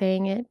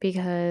saying it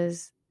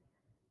because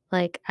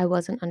like I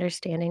wasn't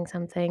understanding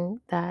something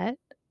that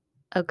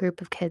a group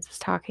of kids was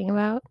talking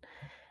about.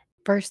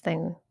 First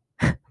thing,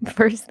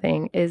 first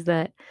thing is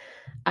that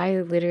I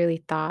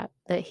literally thought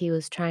that he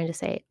was trying to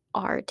say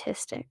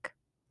artistic,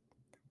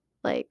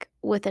 like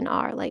with an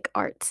R, like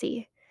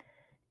artsy.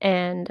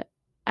 And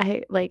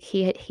I like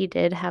he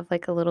did have,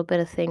 like, a little bit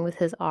of thing with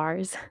his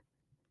R's.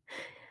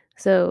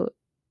 So,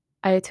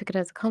 I took it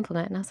as a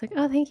compliment, and I was like,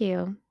 "Oh, thank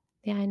you.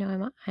 Yeah, I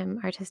know I'm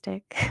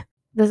artistic."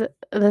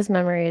 This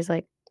memory is,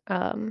 like,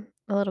 a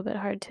little bit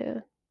hard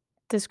to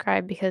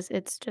describe because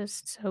it's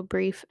just so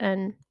brief,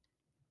 and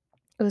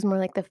it was more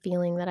like the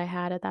feeling that I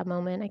had at that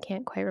moment. I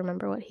can't quite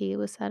remember what he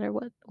was said or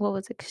what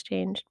was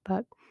exchanged,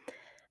 but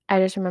I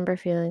just remember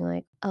feeling,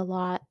 like, a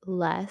lot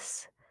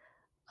less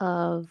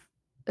of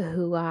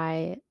who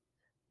I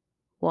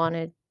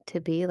wanted to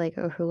be, like,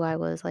 or who I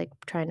was, like,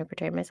 trying to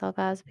portray myself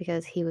as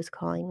because he was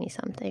calling me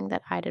something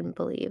that I didn't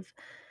believe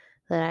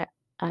that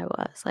I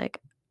was.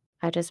 Like,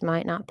 I just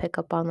might not pick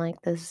up on,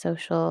 like, the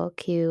social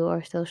cue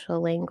or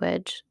social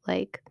language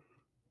like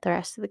the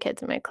rest of the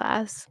kids in my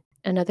class.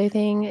 Another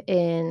thing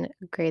in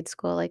grade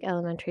school, like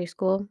elementary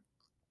school,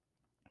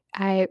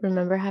 I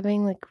remember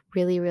having, like,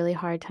 really, really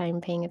hard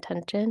time paying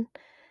attention,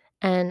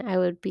 and I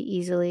would be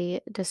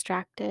easily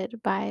distracted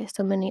by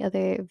so many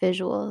other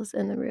visuals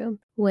in the room.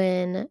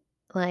 When,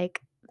 like,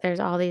 there's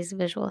all these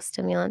visual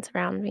stimulants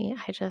around me,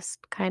 I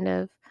just kind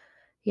of,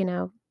 you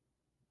know,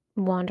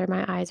 wander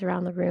my eyes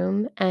around the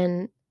room,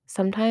 and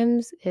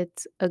sometimes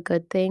it's a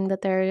good thing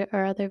that there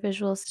are other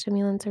visual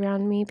stimulants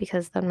around me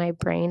because then my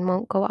brain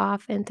won't go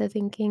off into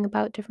thinking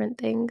about different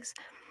things.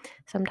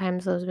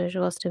 Sometimes those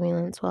visual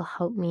stimulants will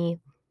help me,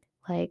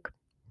 like,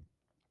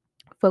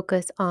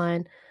 focus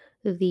on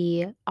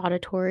the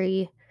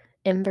auditory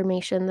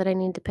information that I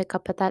need to pick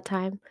up at that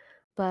time.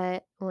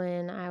 But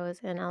when I was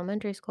in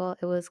elementary school,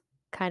 it was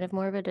kind of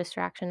more of a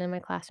distraction in my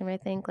classroom, I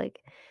think. Like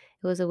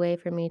it was a way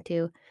for me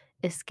to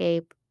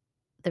escape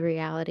the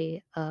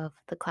reality of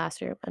the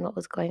classroom and what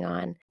was going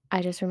on.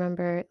 I just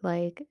remember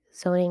like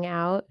zoning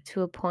out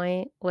to a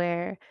point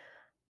where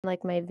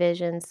like my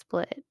vision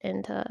split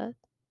into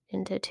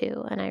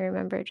two, and I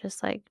remember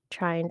just like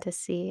trying to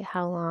see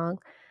how long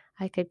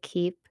I could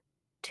keep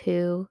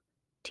two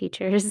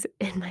teachers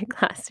in my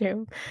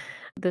classroom.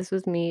 This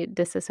was me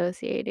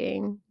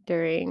disassociating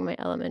during my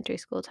elementary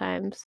school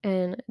times,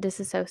 and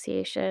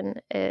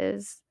disassociation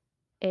is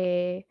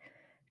a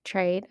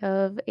trait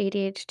of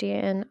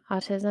ADHD and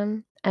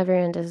autism.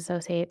 Everyone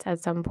disassociates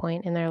at some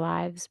point in their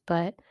lives,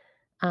 but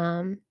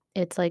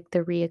it's like the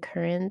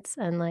reoccurrence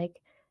and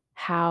like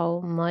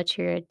how much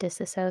you're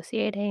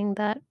disassociating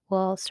that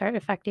will start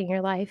affecting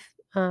your life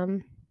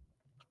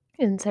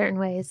in certain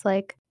ways.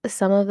 Like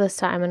some of this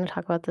time, I'm going to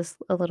talk about this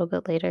a little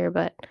bit later,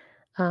 but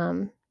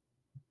um,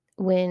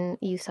 when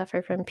you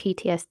suffer from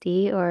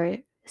PTSD or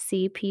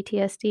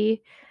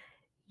CPTSD,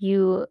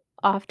 you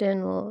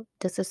often will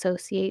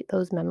disassociate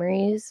those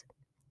memories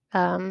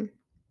um,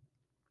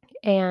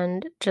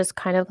 and just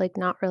kind of like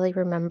not really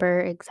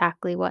remember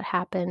exactly what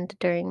happened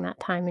during that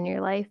time in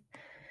your life.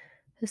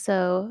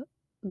 So,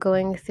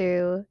 going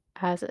through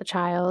as a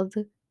child,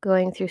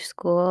 going through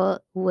school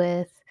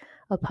with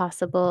a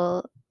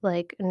possible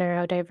like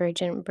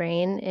neurodivergent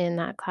brain in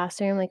that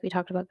classroom, like we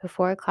talked about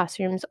before,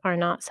 classrooms are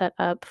not set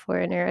up for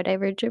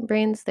neurodivergent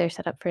brains, they're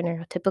set up for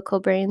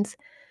neurotypical brains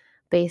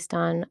based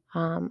on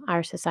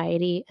our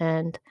society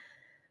and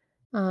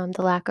the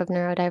lack of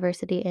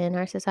neurodiversity in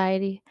our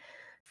society.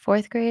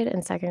 Fourth grade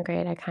and second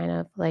grade, I kind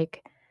of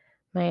like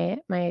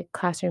my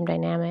classroom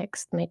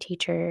dynamics, my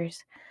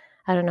teachers.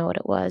 I don't know what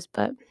it was,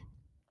 but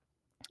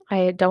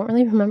I don't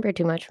really remember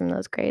too much from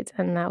those grades,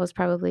 and that was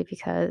probably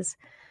because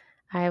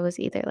I was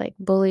either like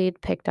bullied,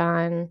 picked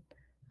on.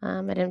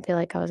 I didn't feel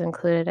like I was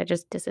included. I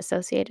just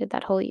disassociated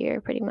that whole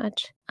year pretty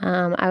much.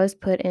 I was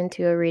put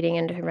into a reading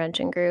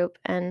intervention group,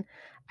 and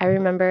I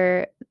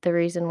remember the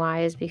reason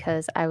why is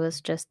because I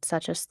was just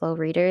such a slow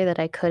reader that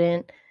I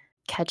couldn't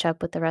catch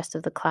up with the rest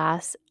of the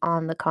class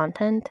on the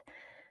content.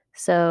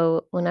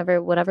 So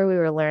whatever we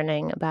were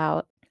learning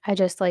about, I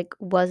just like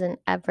wasn't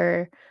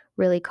ever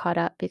really caught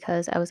up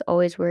because I was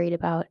always worried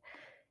about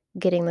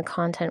getting the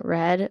content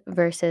read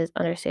versus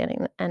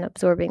understanding and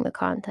absorbing the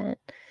content.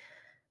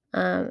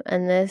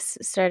 And this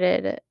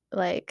started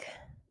like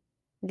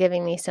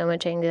giving me so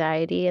much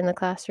anxiety in the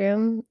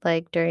classroom.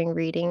 Like during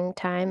reading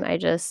time, I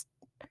just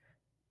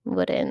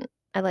wouldn't,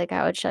 I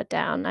would shut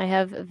down. I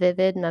have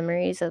vivid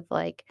memories of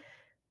like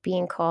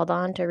being called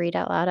on to read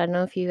out loud. I don't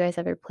know if you guys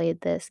ever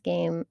played this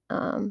game,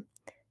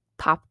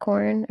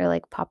 Popcorn or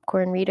like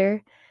Popcorn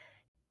Reader.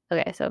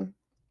 Okay, so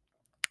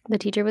the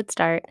teacher would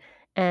start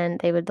and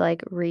they would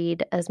like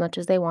read as much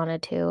as they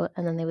wanted to,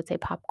 and then they would say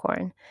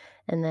popcorn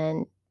and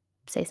then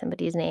say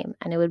somebody's name,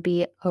 and it would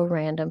be a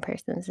random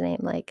person's name.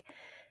 Like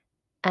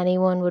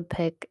anyone would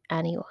pick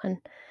anyone.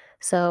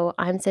 So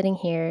I'm sitting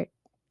here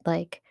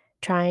like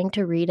trying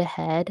to read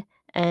ahead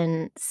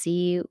and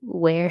see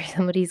where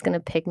somebody's going to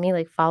pick me,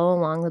 like follow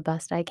along the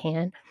best I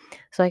can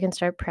so I can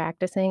start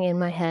practicing in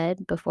my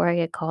head before I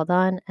get called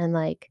on. And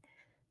like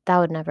that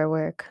would never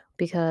work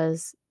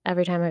because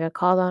every time I got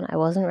called on, I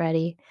wasn't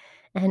ready.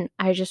 And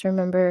I just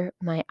remember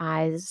my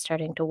eyes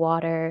starting to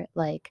water,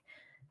 like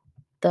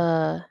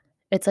the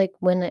it's like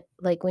when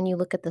you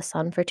look at the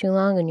sun for too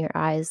long and your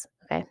eyes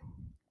okay,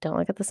 don't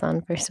look at the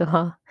sun first of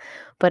all,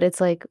 but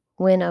it's like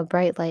when a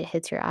bright light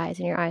hits your eyes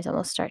and your eyes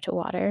almost start to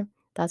water.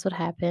 That's what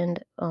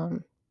happened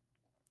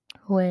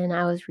when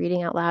I was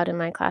reading out loud in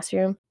my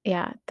classroom.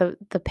 Yeah,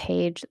 the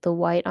page, the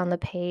white on the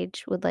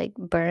page would like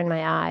burn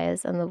my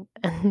eyes and the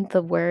and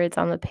the words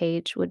on the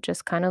page would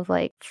just kind of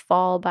like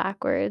fall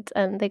backwards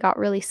and they got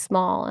really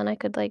small and I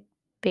could like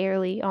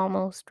barely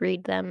almost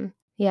read them.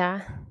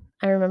 Yeah.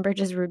 I remember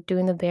just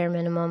doing the bare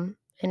minimum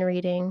in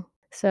reading.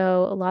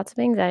 So lots of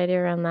anxiety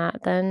around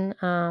that. Then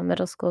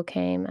middle school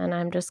came and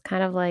I'm just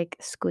kind of like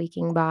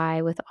squeaking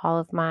by with all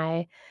of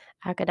my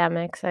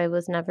academics. I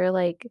was never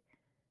like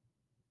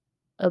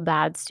a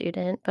bad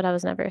student, but I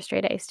was never a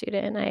straight A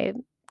student. I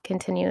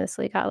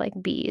continuously got like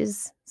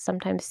B's,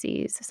 sometimes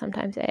C's,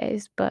 sometimes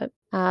A's. But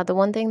the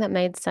one thing that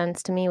made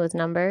sense to me was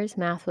numbers.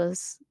 Math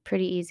was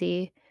pretty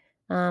easy.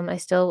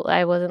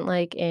 I wasn't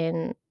like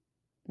in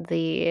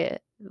the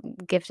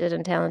gifted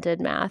and talented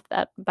math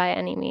that by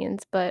any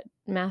means, but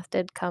math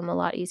did come a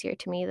lot easier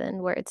to me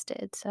than words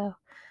did. So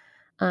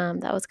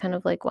that was kind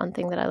of like one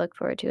thing that I looked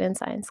forward to in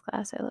science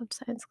class. I loved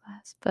science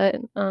class.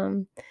 But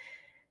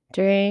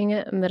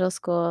during middle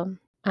school,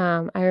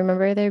 I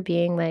remember there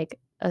being like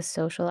a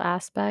social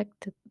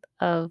aspect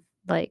of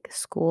like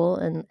school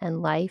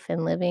and life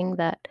and living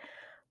that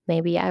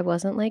maybe I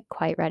wasn't like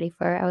quite ready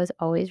for. I was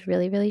always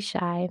really, really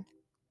shy.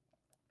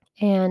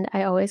 And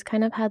I always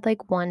kind of had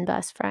like one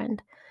best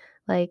friend.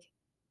 Like,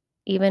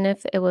 even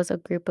if it was a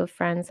group of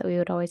friends that we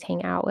would always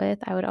hang out with,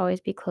 I would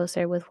always be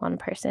closer with one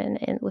person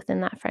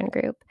within that friend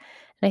group.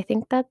 And I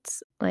think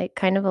that's like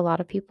kind of a lot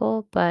of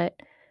people, but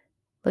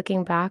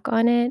looking back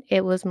on it,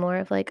 it was more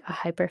of like a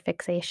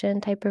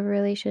hyperfixation type of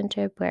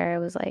relationship where I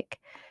was like,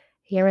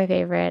 you're my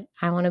favorite.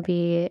 I want to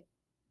be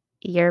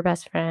your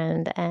best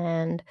friend.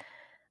 And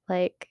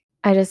like,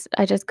 I just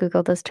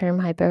Googled this term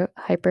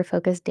hyper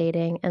focused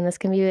dating. And this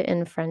can be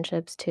in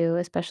friendships too,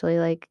 especially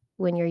like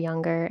when you're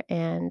younger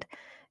and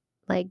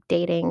like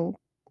dating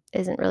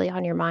isn't really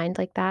on your mind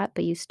like that,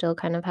 but you still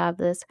kind of have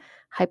this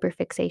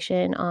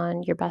hyperfixation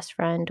on your best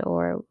friend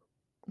or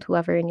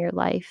whoever in your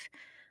life.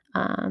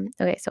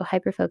 Okay, so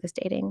hyper focused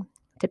dating.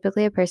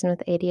 Typically, a person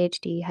with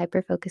ADHD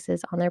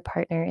hyperfocuses on their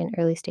partner in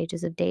early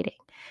stages of dating.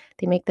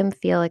 They make them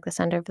feel like the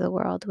center of the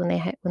world. When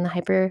the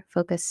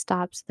hyperfocus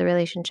stops, the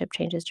relationship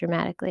changes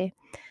dramatically.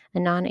 A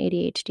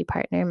non-ADHD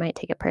partner might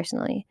take it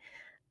personally.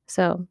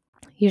 So,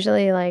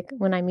 usually, like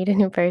when I meet a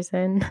new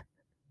person,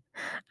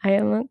 I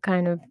am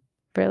kind of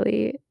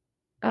really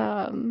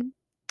um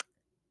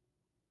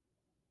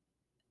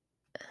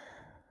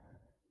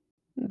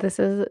this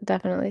is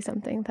definitely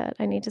something that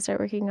I need to start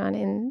working on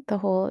in the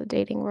whole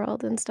dating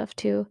world and stuff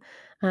too.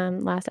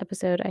 Last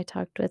episode, I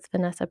talked with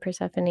Vanessa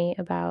Persephone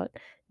about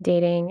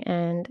dating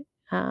and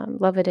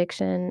love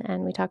addiction,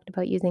 and we talked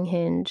about using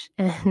Hinge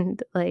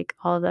and like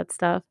all of that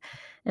stuff.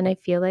 And I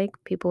feel like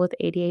people with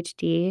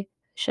ADHD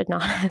should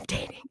not have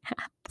dating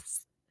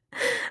apps.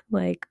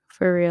 Like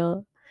for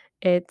real,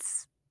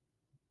 it's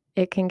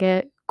it can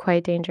get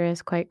quite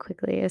dangerous quite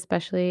quickly,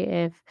 especially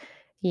if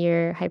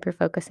you're hyper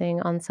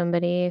focusing on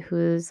somebody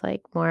who's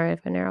like more of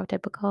a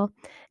neurotypical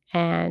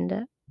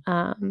and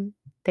um,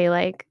 they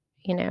like,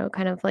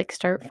 kind of like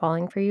start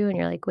falling for you and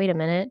you're like, wait a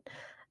minute.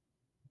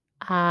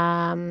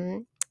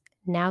 Um,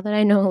 Now that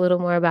I know a little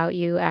more about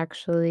you,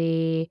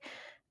 actually,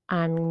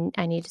 I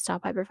need to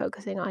stop hyper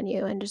focusing on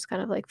you and just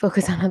kind of like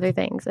focus on other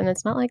things. And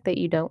it's not like that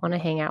you don't want to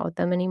hang out with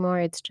them anymore.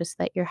 It's just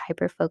that your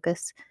hyper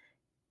focus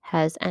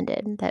has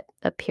ended, that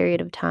a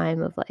period of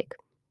time of like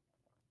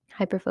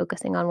hyper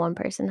focusing on one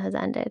person has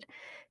ended.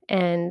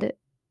 And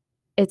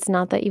it's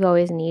not that you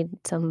always need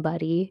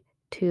somebody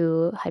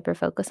to hyper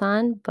focus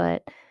on,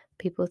 but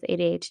people with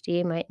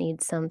ADHD might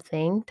need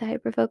something to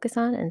hyper focus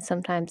on, and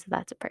sometimes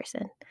that's a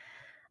person.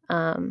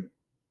 Um,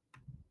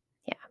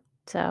 yeah.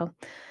 So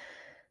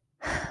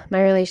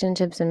my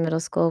relationships in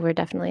middle school were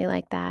definitely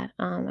like that.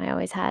 I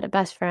always had a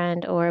best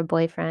friend or a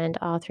boyfriend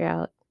all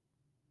throughout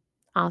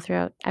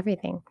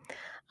everything.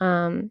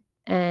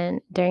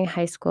 And during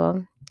high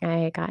school,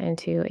 I got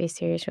into a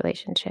serious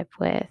relationship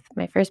with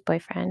my first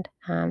boyfriend,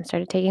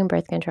 started taking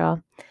birth control.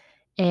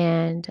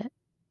 And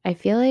I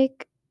feel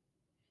like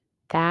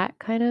that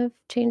kind of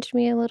changed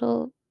me a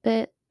little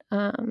bit.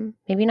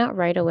 Maybe not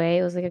right away.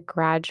 It was like a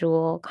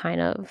gradual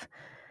kind of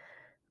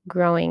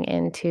growing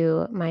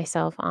into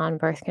myself on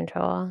birth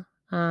control.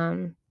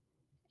 And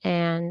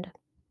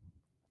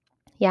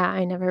yeah,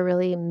 I never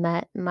really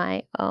met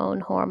my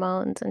own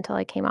hormones until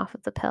I came off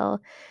of the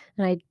pill.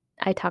 And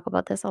I talk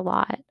about this a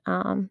lot.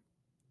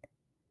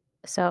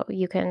 So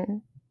you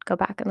can go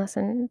back and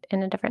listen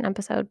in a different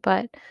episode.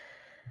 But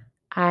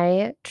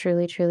I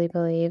truly, truly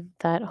believe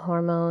that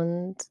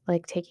hormones,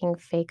 like taking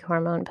fake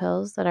hormone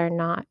pills that are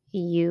not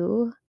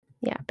you,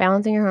 yeah,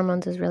 balancing your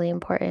hormones is really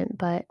important,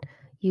 but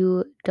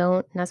you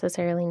don't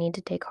necessarily need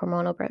to take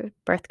hormonal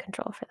birth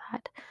control for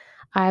that.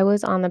 I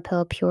was on the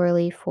pill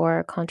purely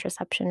for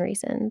contraception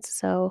reasons.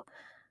 So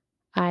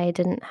I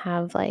didn't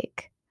have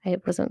like, I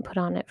wasn't put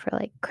on it for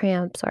like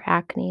cramps or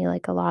acne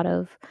like a lot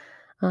of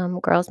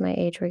girls my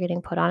age were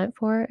getting put on it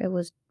for. It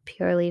was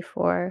purely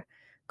for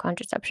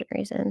contraception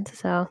reasons.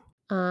 So,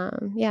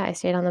 yeah, I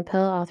stayed on the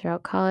pill all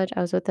throughout college.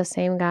 I was with the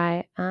same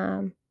guy.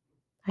 I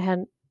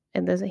had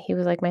he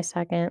was like my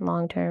second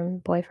long term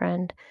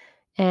boyfriend,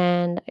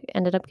 and I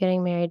ended up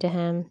getting married to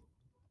him.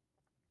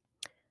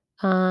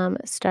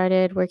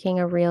 Started working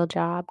a real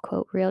job,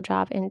 quote, real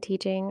job in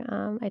teaching.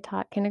 I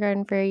taught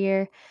kindergarten for a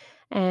year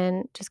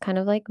and just kind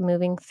of like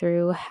moving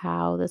through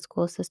how the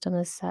school system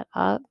is set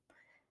up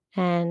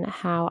and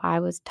how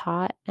I was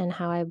taught and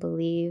how I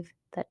believe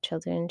that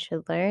children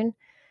should learn.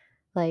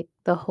 Like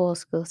the whole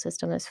school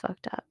system is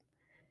fucked up.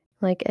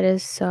 Like it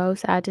is so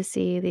sad to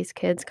see these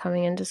kids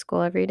coming into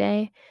school every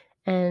day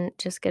and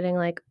just getting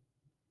like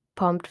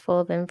pumped full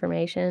of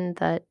information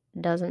that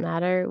doesn't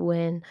matter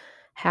when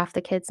half the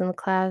kids in the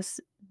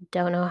class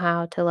don't know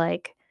how to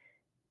like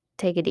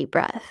take a deep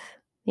breath,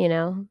 you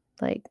know?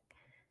 Like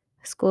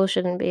school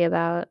shouldn't be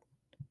about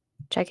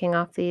checking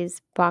off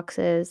these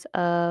boxes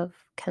of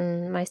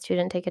can my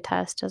student take a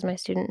test? Does my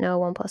student know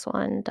 1 plus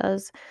 1?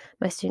 Does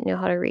my student know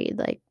how to read?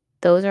 Like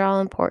those are all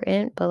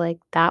important, but like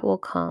that will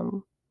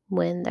come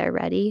when they're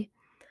ready.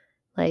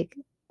 Like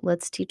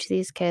let's teach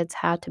these kids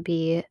how to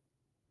be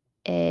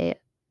a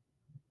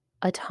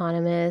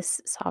autonomous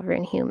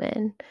sovereign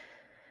human.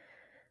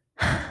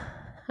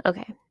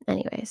 Okay,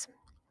 anyways.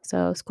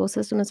 So school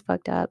system is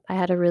fucked up. I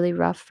had a really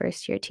rough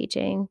first year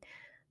teaching.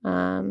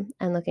 And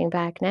looking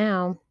back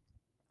now,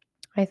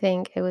 I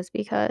think it was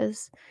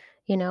because,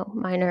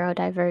 my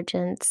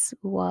neurodivergence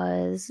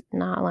was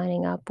not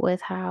lining up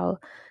with how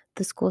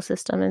the school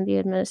system and the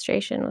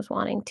administration was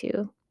wanting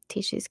to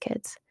teach these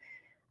kids.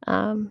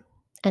 Um,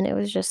 and it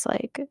was just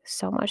like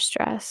so much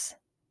stress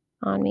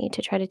on me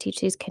to try to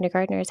teach these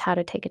kindergartners how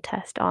to take a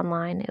test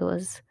online.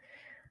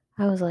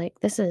 I was like,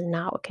 this is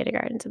not what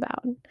kindergarten's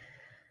about.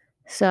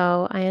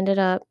 So I ended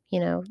up,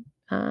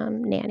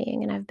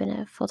 nannying, and I've been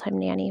a full time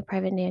nanny,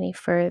 private nanny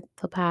for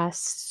the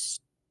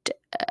past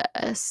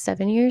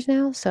 7 years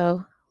now.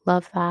 So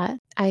love that.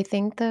 I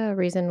think the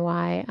reason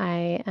why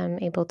I am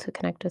able to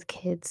connect with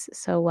kids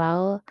so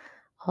well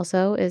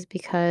also is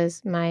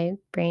because my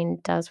brain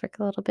does work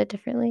a little bit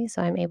differently.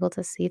 So I'm able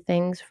to see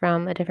things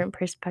from a different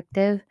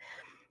perspective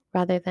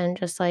rather than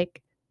just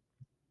like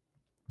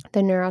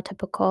the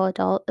neurotypical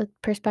adult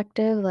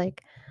perspective.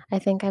 Like, I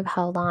think I've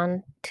held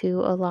on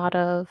to a lot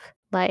of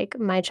like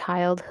my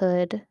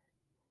childhood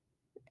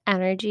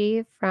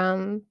energy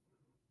from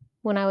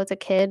when I was a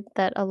kid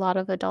that a lot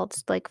of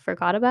adults like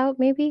forgot about,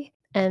 maybe.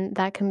 And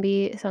that can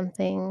be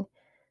something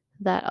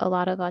that a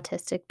lot of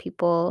autistic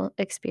people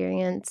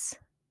experience,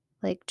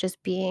 like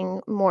just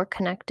being more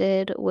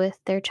connected with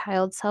their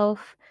child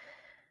self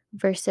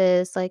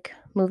versus like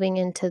moving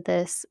into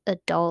this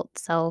adult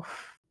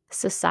self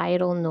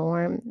societal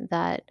norm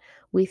that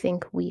we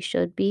think we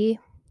should be.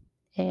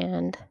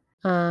 And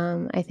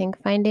I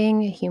think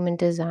finding human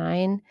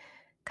design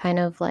kind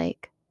of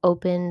like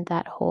opened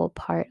that whole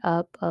part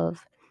up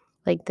of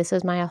like, this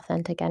is my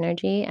authentic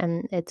energy,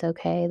 and it's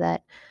okay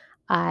that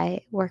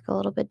I work a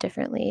little bit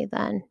differently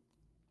than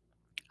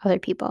other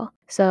people.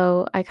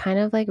 So I kind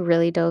of like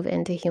really dove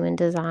into human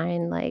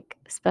design, like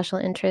special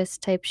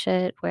interest type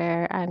shit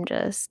where I'm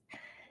just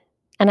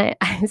and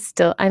I'm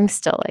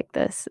still like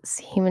this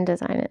human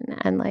design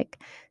and like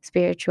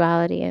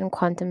spirituality and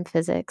quantum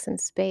physics and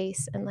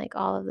space and like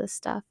all of this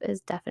stuff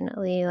is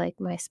definitely like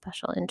my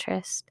special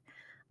interest.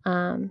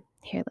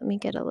 Here, let me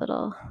get a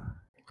little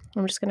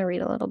I'm just going to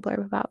read a little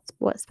blurb about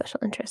what special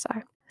interests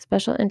are.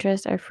 Special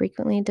interests are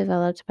frequently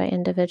developed by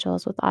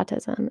individuals with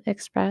autism,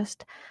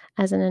 expressed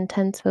as an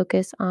intense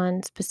focus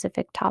on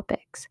specific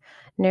topics.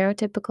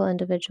 Neurotypical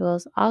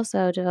individuals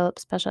also develop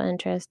special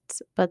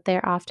interests, but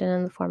they're often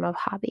in the form of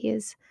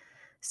hobbies.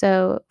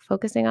 So,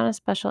 focusing on a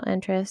special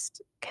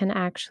interest can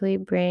actually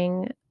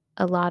bring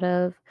a lot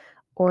of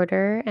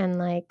order and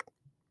like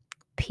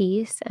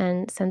peace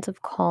and sense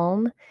of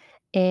calm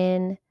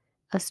in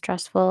a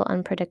stressful,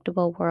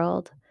 unpredictable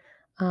world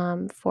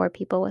for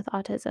people with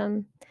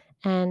autism.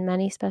 And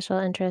many special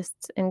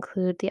interests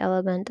include the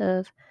element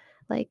of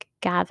like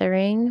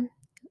gathering,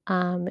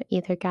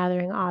 either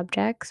gathering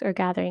objects or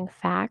gathering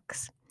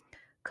facts,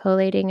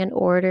 collating and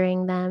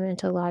ordering them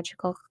into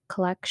logical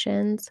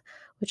collections,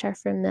 which are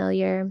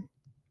familiar,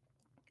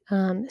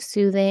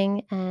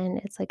 soothing, and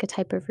it's like a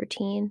type of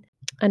routine.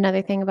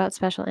 Another thing about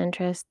special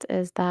interests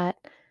is that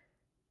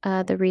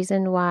the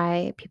reason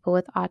why people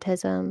with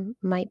autism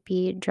might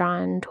be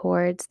drawn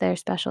towards their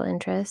special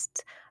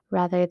interests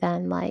rather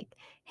than like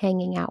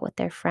hanging out with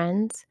their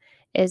friends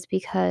is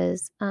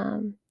because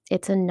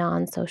it's a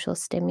non social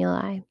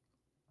stimuli.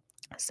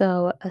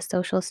 So, a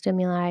social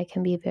stimuli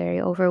can be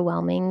very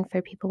overwhelming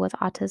for people with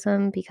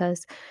autism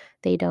because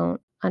they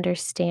don't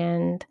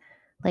understand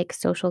like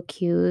social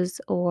cues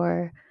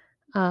or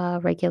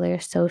regular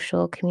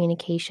social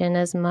communication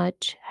as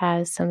much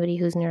as somebody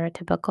who's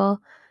neurotypical.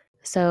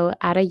 So,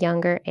 at a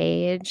younger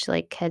age,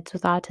 like kids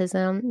with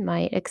autism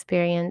might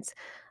experience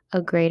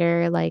a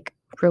greater like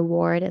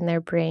reward in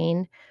their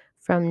brain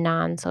from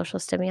non social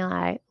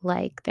stimuli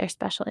like their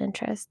special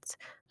interests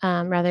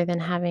rather than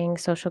having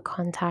social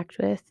contact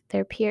with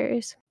their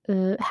peers.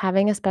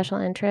 Having a special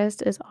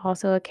interest is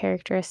also a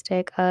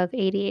characteristic of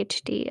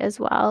ADHD as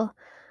well.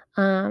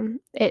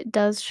 It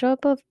does show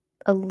up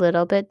a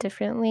little bit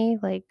differently.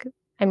 Like,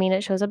 I mean,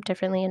 it shows up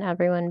differently in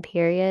everyone,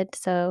 period.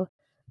 So,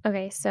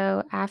 okay,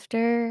 so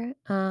after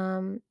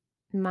I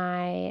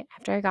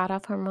got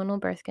off hormonal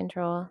birth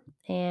control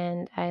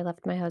and I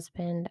left my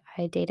husband,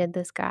 I dated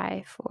this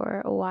guy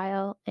for a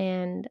while,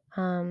 and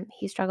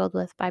he struggled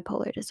with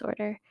bipolar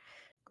disorder.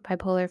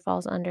 Bipolar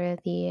falls under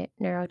the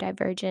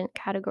neurodivergent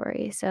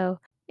category. So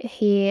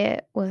he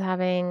was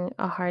having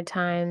a hard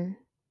time,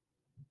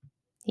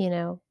 you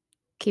know,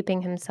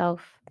 keeping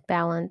himself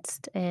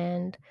balanced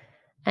and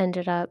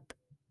ended up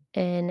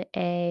in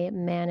a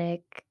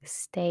manic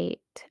state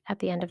at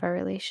the end of our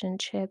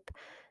relationship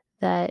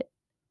that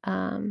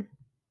um,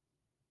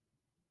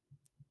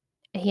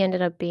 he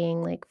ended up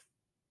being like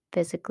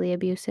physically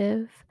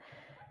abusive.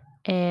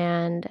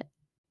 And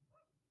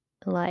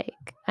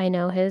like, I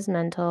know his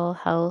mental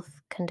health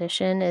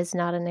condition is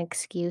not an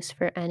excuse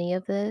for any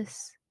of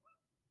this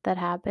that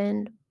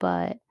happened,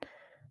 but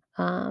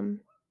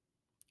um,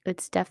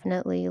 it's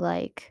definitely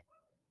like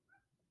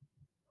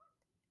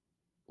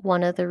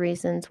one of the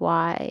reasons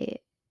why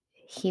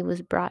he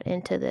was brought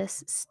into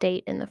this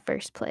state in the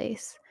first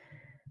place.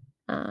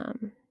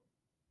 Um,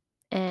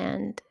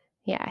 and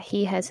yeah,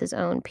 he has his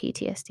own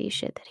PTSD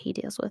shit that he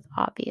deals with,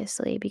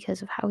 obviously,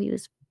 because of how he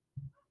was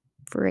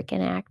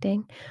freaking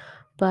acting.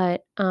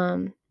 But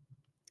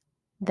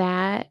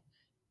that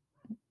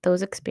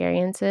those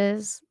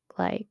experiences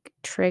like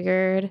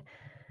triggered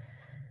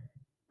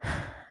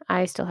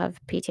I still have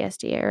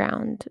PTSD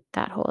around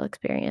that whole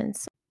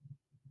experience.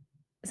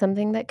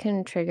 Something that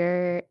can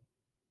trigger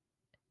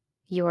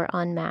your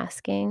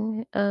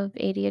unmasking of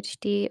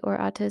ADHD or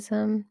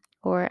autism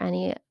or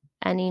any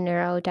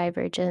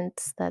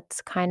neurodivergence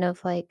that's kind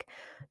of like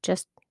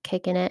just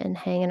kicking it and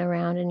hanging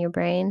around in your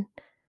brain.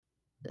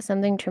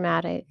 Something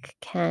traumatic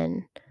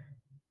can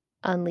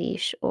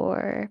unleash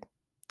or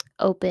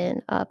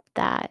open up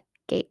that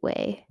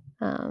gateway.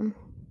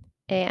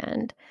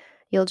 And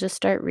you'll just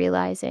start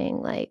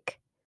realizing like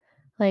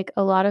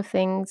a lot of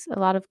things, a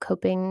lot of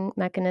coping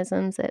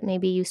mechanisms that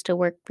maybe used to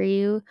work for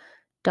you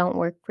don't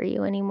work for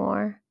you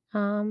anymore.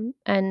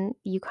 And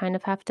you kind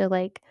of have to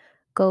like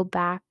go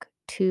back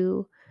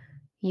to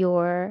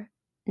your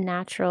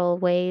natural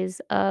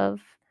ways of,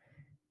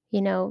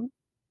 you know,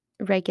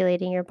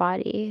 regulating your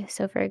body.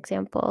 So, for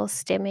example,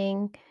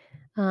 stimming,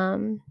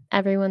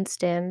 everyone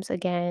stims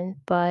again,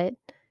 but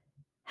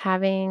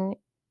having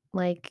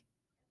like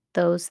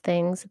those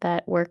things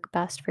that work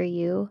best for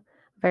you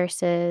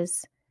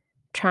versus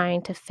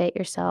trying to fit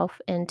yourself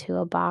into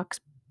a box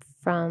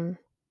from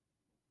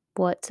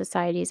what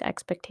society's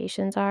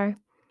expectations are.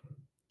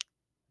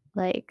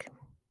 Like,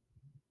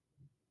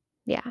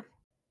 yeah.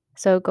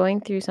 So,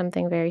 going through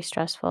something very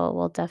stressful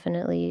will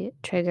definitely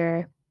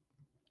trigger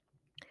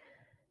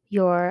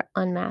your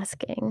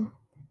unmasking.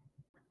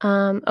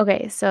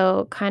 Okay,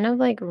 so kind of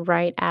like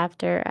right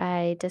after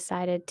I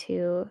decided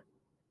to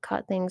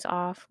cut things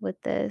off with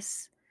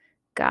this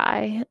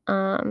guy,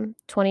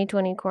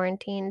 2020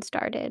 quarantine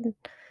started.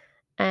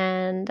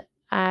 And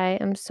I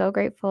am so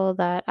grateful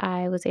that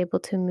I was able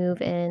to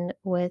move in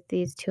with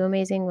these two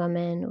amazing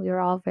women. We were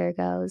all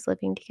Virgos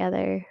living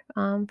together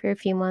for a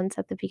few months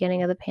at the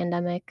beginning of the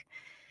pandemic.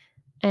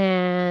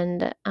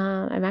 And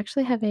I'm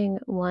actually having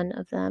one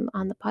of them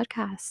on the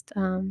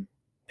podcast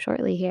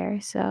shortly here.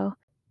 So,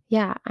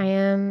 yeah, I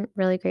am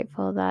really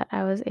grateful that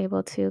I was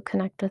able to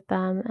connect with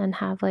them and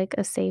have like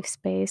a safe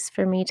space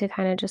for me to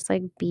kind of just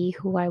like be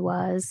who I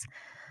was.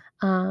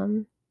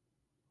 Um,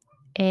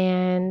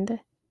 and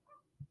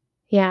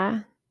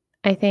yeah,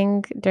 I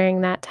think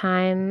during that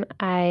time,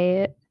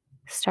 I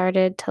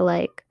started to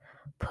like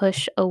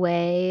push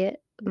away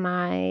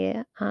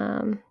my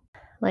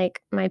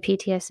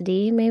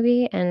PTSD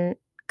maybe and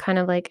kind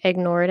of like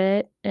ignored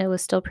it. It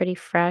was still pretty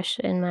fresh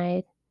in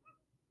my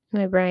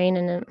brain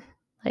and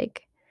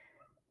like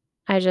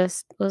I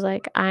just was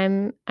like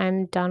I'm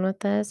done with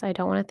this. I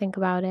don't want to think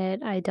about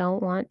it. I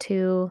don't want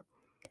to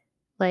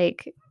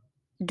like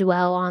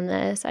dwell on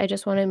this. I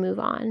just want to move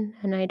on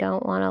and I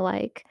don't want to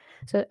like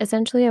so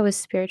essentially I was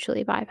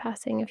spiritually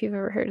bypassing if you've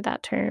ever heard of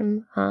that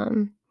term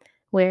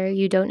where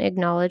you don't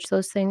acknowledge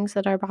those things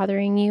that are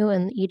bothering you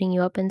and eating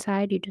you up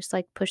inside, you just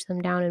like push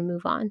them down and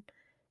move on.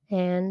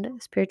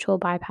 And spiritual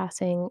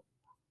bypassing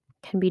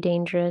can be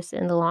dangerous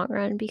in the long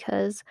run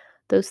because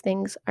those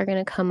things are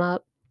going to come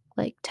up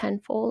like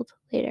tenfold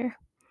later.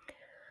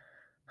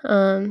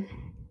 Um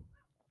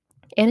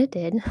and it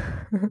did.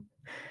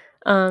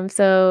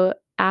 So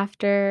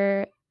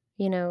after,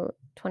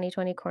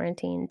 2020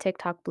 quarantine,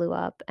 TikTok blew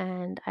up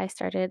and I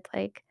started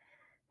like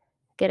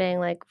getting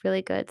like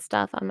really good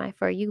stuff on my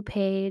For You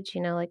page,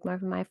 like more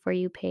of my For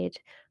You page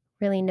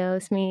really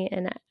knows me.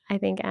 And I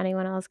think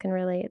anyone else can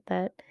relate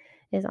that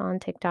is on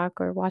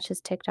TikTok or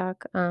watches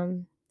TikTok.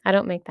 I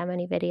don't make that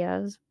many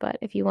videos, but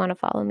if you want to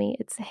follow me,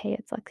 it's hey,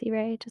 it's Lexi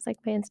Ray, just like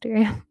my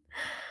Instagram.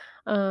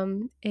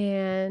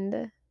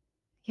 And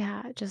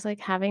yeah, just, like,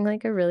 having,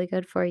 like, a really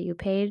good For You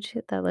page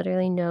that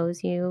literally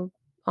knows you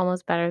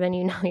almost better than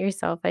you know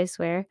yourself, I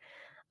swear.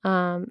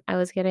 I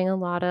was getting a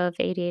lot of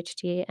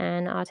ADHD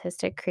and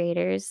autistic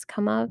creators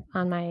come up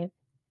on my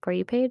For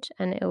You page,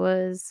 and it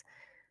was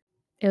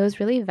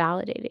really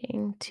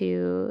validating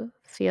to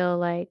feel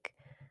like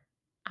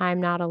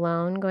I'm not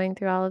alone going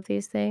through all of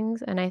these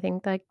things, and I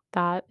think, like,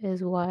 that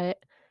is what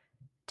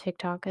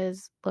TikTok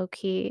is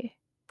low-key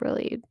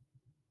really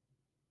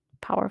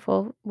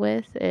powerful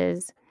with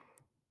is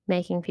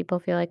making people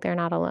feel like they're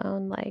not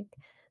alone, like,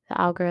 the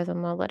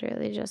algorithm will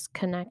literally just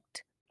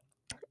connect.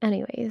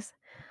 Anyways,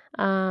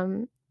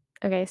 um,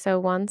 okay, so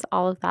once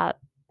all of that,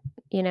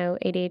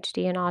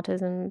 ADHD and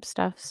autism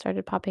stuff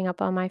started popping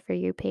up on my For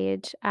You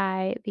page,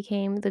 I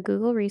became the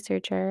Google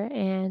researcher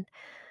and,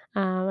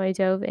 I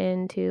dove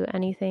into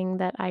anything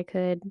that I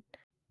could,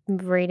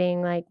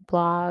 reading, like,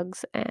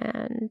 blogs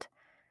and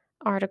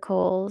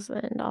articles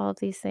and all of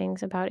these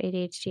things about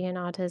ADHD and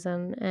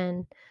autism,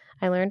 and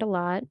I learned a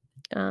lot.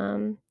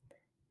 Um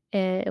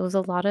it was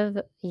a lot of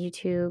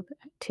YouTube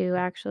too,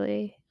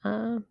 actually,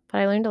 but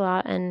I learned a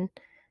lot, and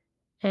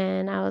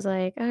I was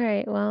like, "All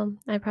right, well,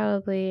 I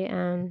probably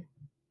am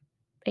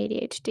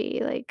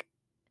ADHD, like,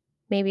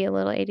 maybe a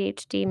little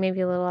ADHD,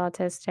 maybe a little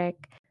autistic."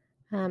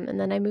 And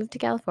then I moved to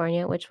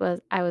California, which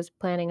was I was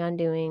planning on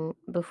doing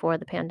before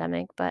the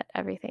pandemic, but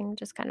everything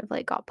just kind of,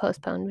 like, got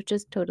postponed, which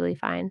is totally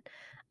fine.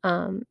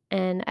 So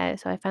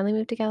I finally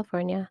moved to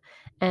California,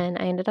 and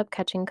I ended up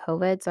catching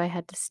COVID, so I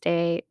had to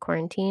stay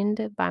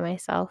quarantined by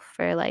myself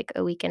for, like,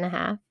 a week and a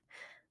half.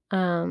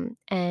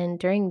 And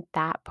during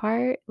that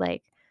part,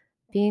 like,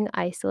 being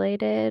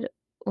isolated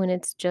when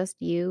it's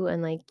just you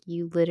and, like,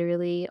 you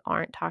literally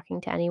aren't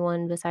talking to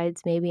anyone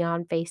besides maybe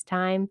on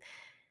FaceTime,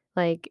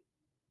 like,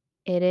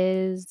 it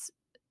is,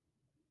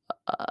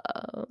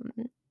 um,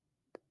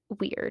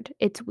 weird.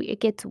 It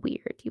gets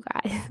weird, you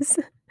guys.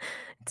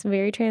 It's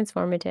very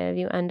transformative.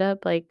 You end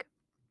up, like,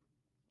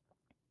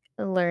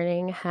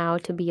 learning how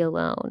to be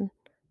alone.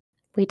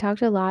 We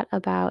talked a lot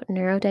about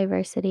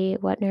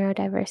neurodiversity, what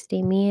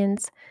neurodiversity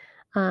means.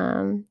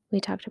 We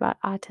talked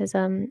about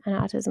autism and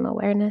Autism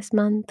Awareness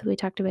Month. We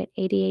talked about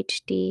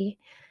ADHD,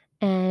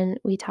 and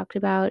we talked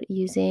about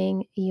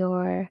using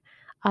your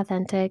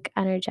authentic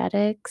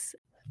energetics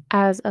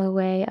as a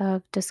way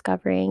of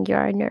discovering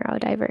your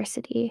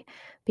neurodiversity,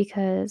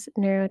 because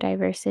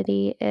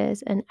neurodiversity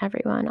is in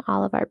everyone.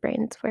 All of our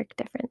brains work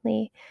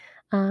differently.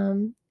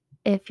 Um,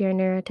 if you're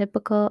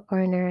neurotypical or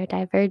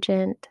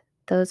neurodivergent,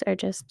 those are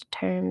just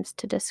terms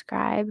to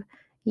describe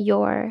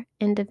your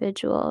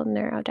individual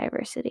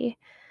neurodiversity.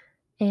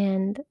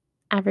 And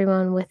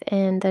everyone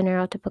within the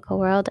neurotypical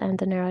world and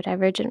the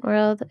neurodivergent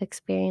world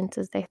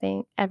experiences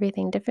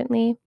everything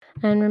differently.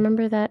 And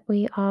remember that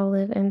we all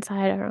live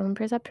inside our own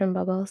perception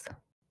bubbles.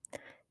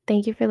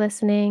 Thank you for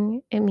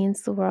listening. It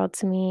means the world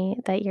to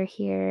me that you're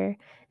here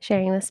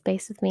sharing this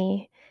space with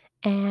me.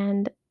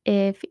 And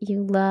if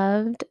you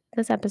loved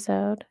this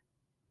episode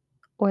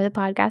or the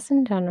podcast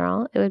in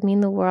general, it would mean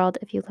the world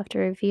if you left a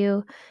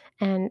review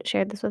and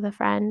shared this with a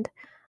friend.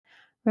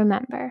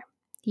 Remember,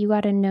 you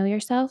got to know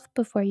yourself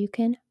before you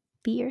can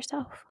be yourself.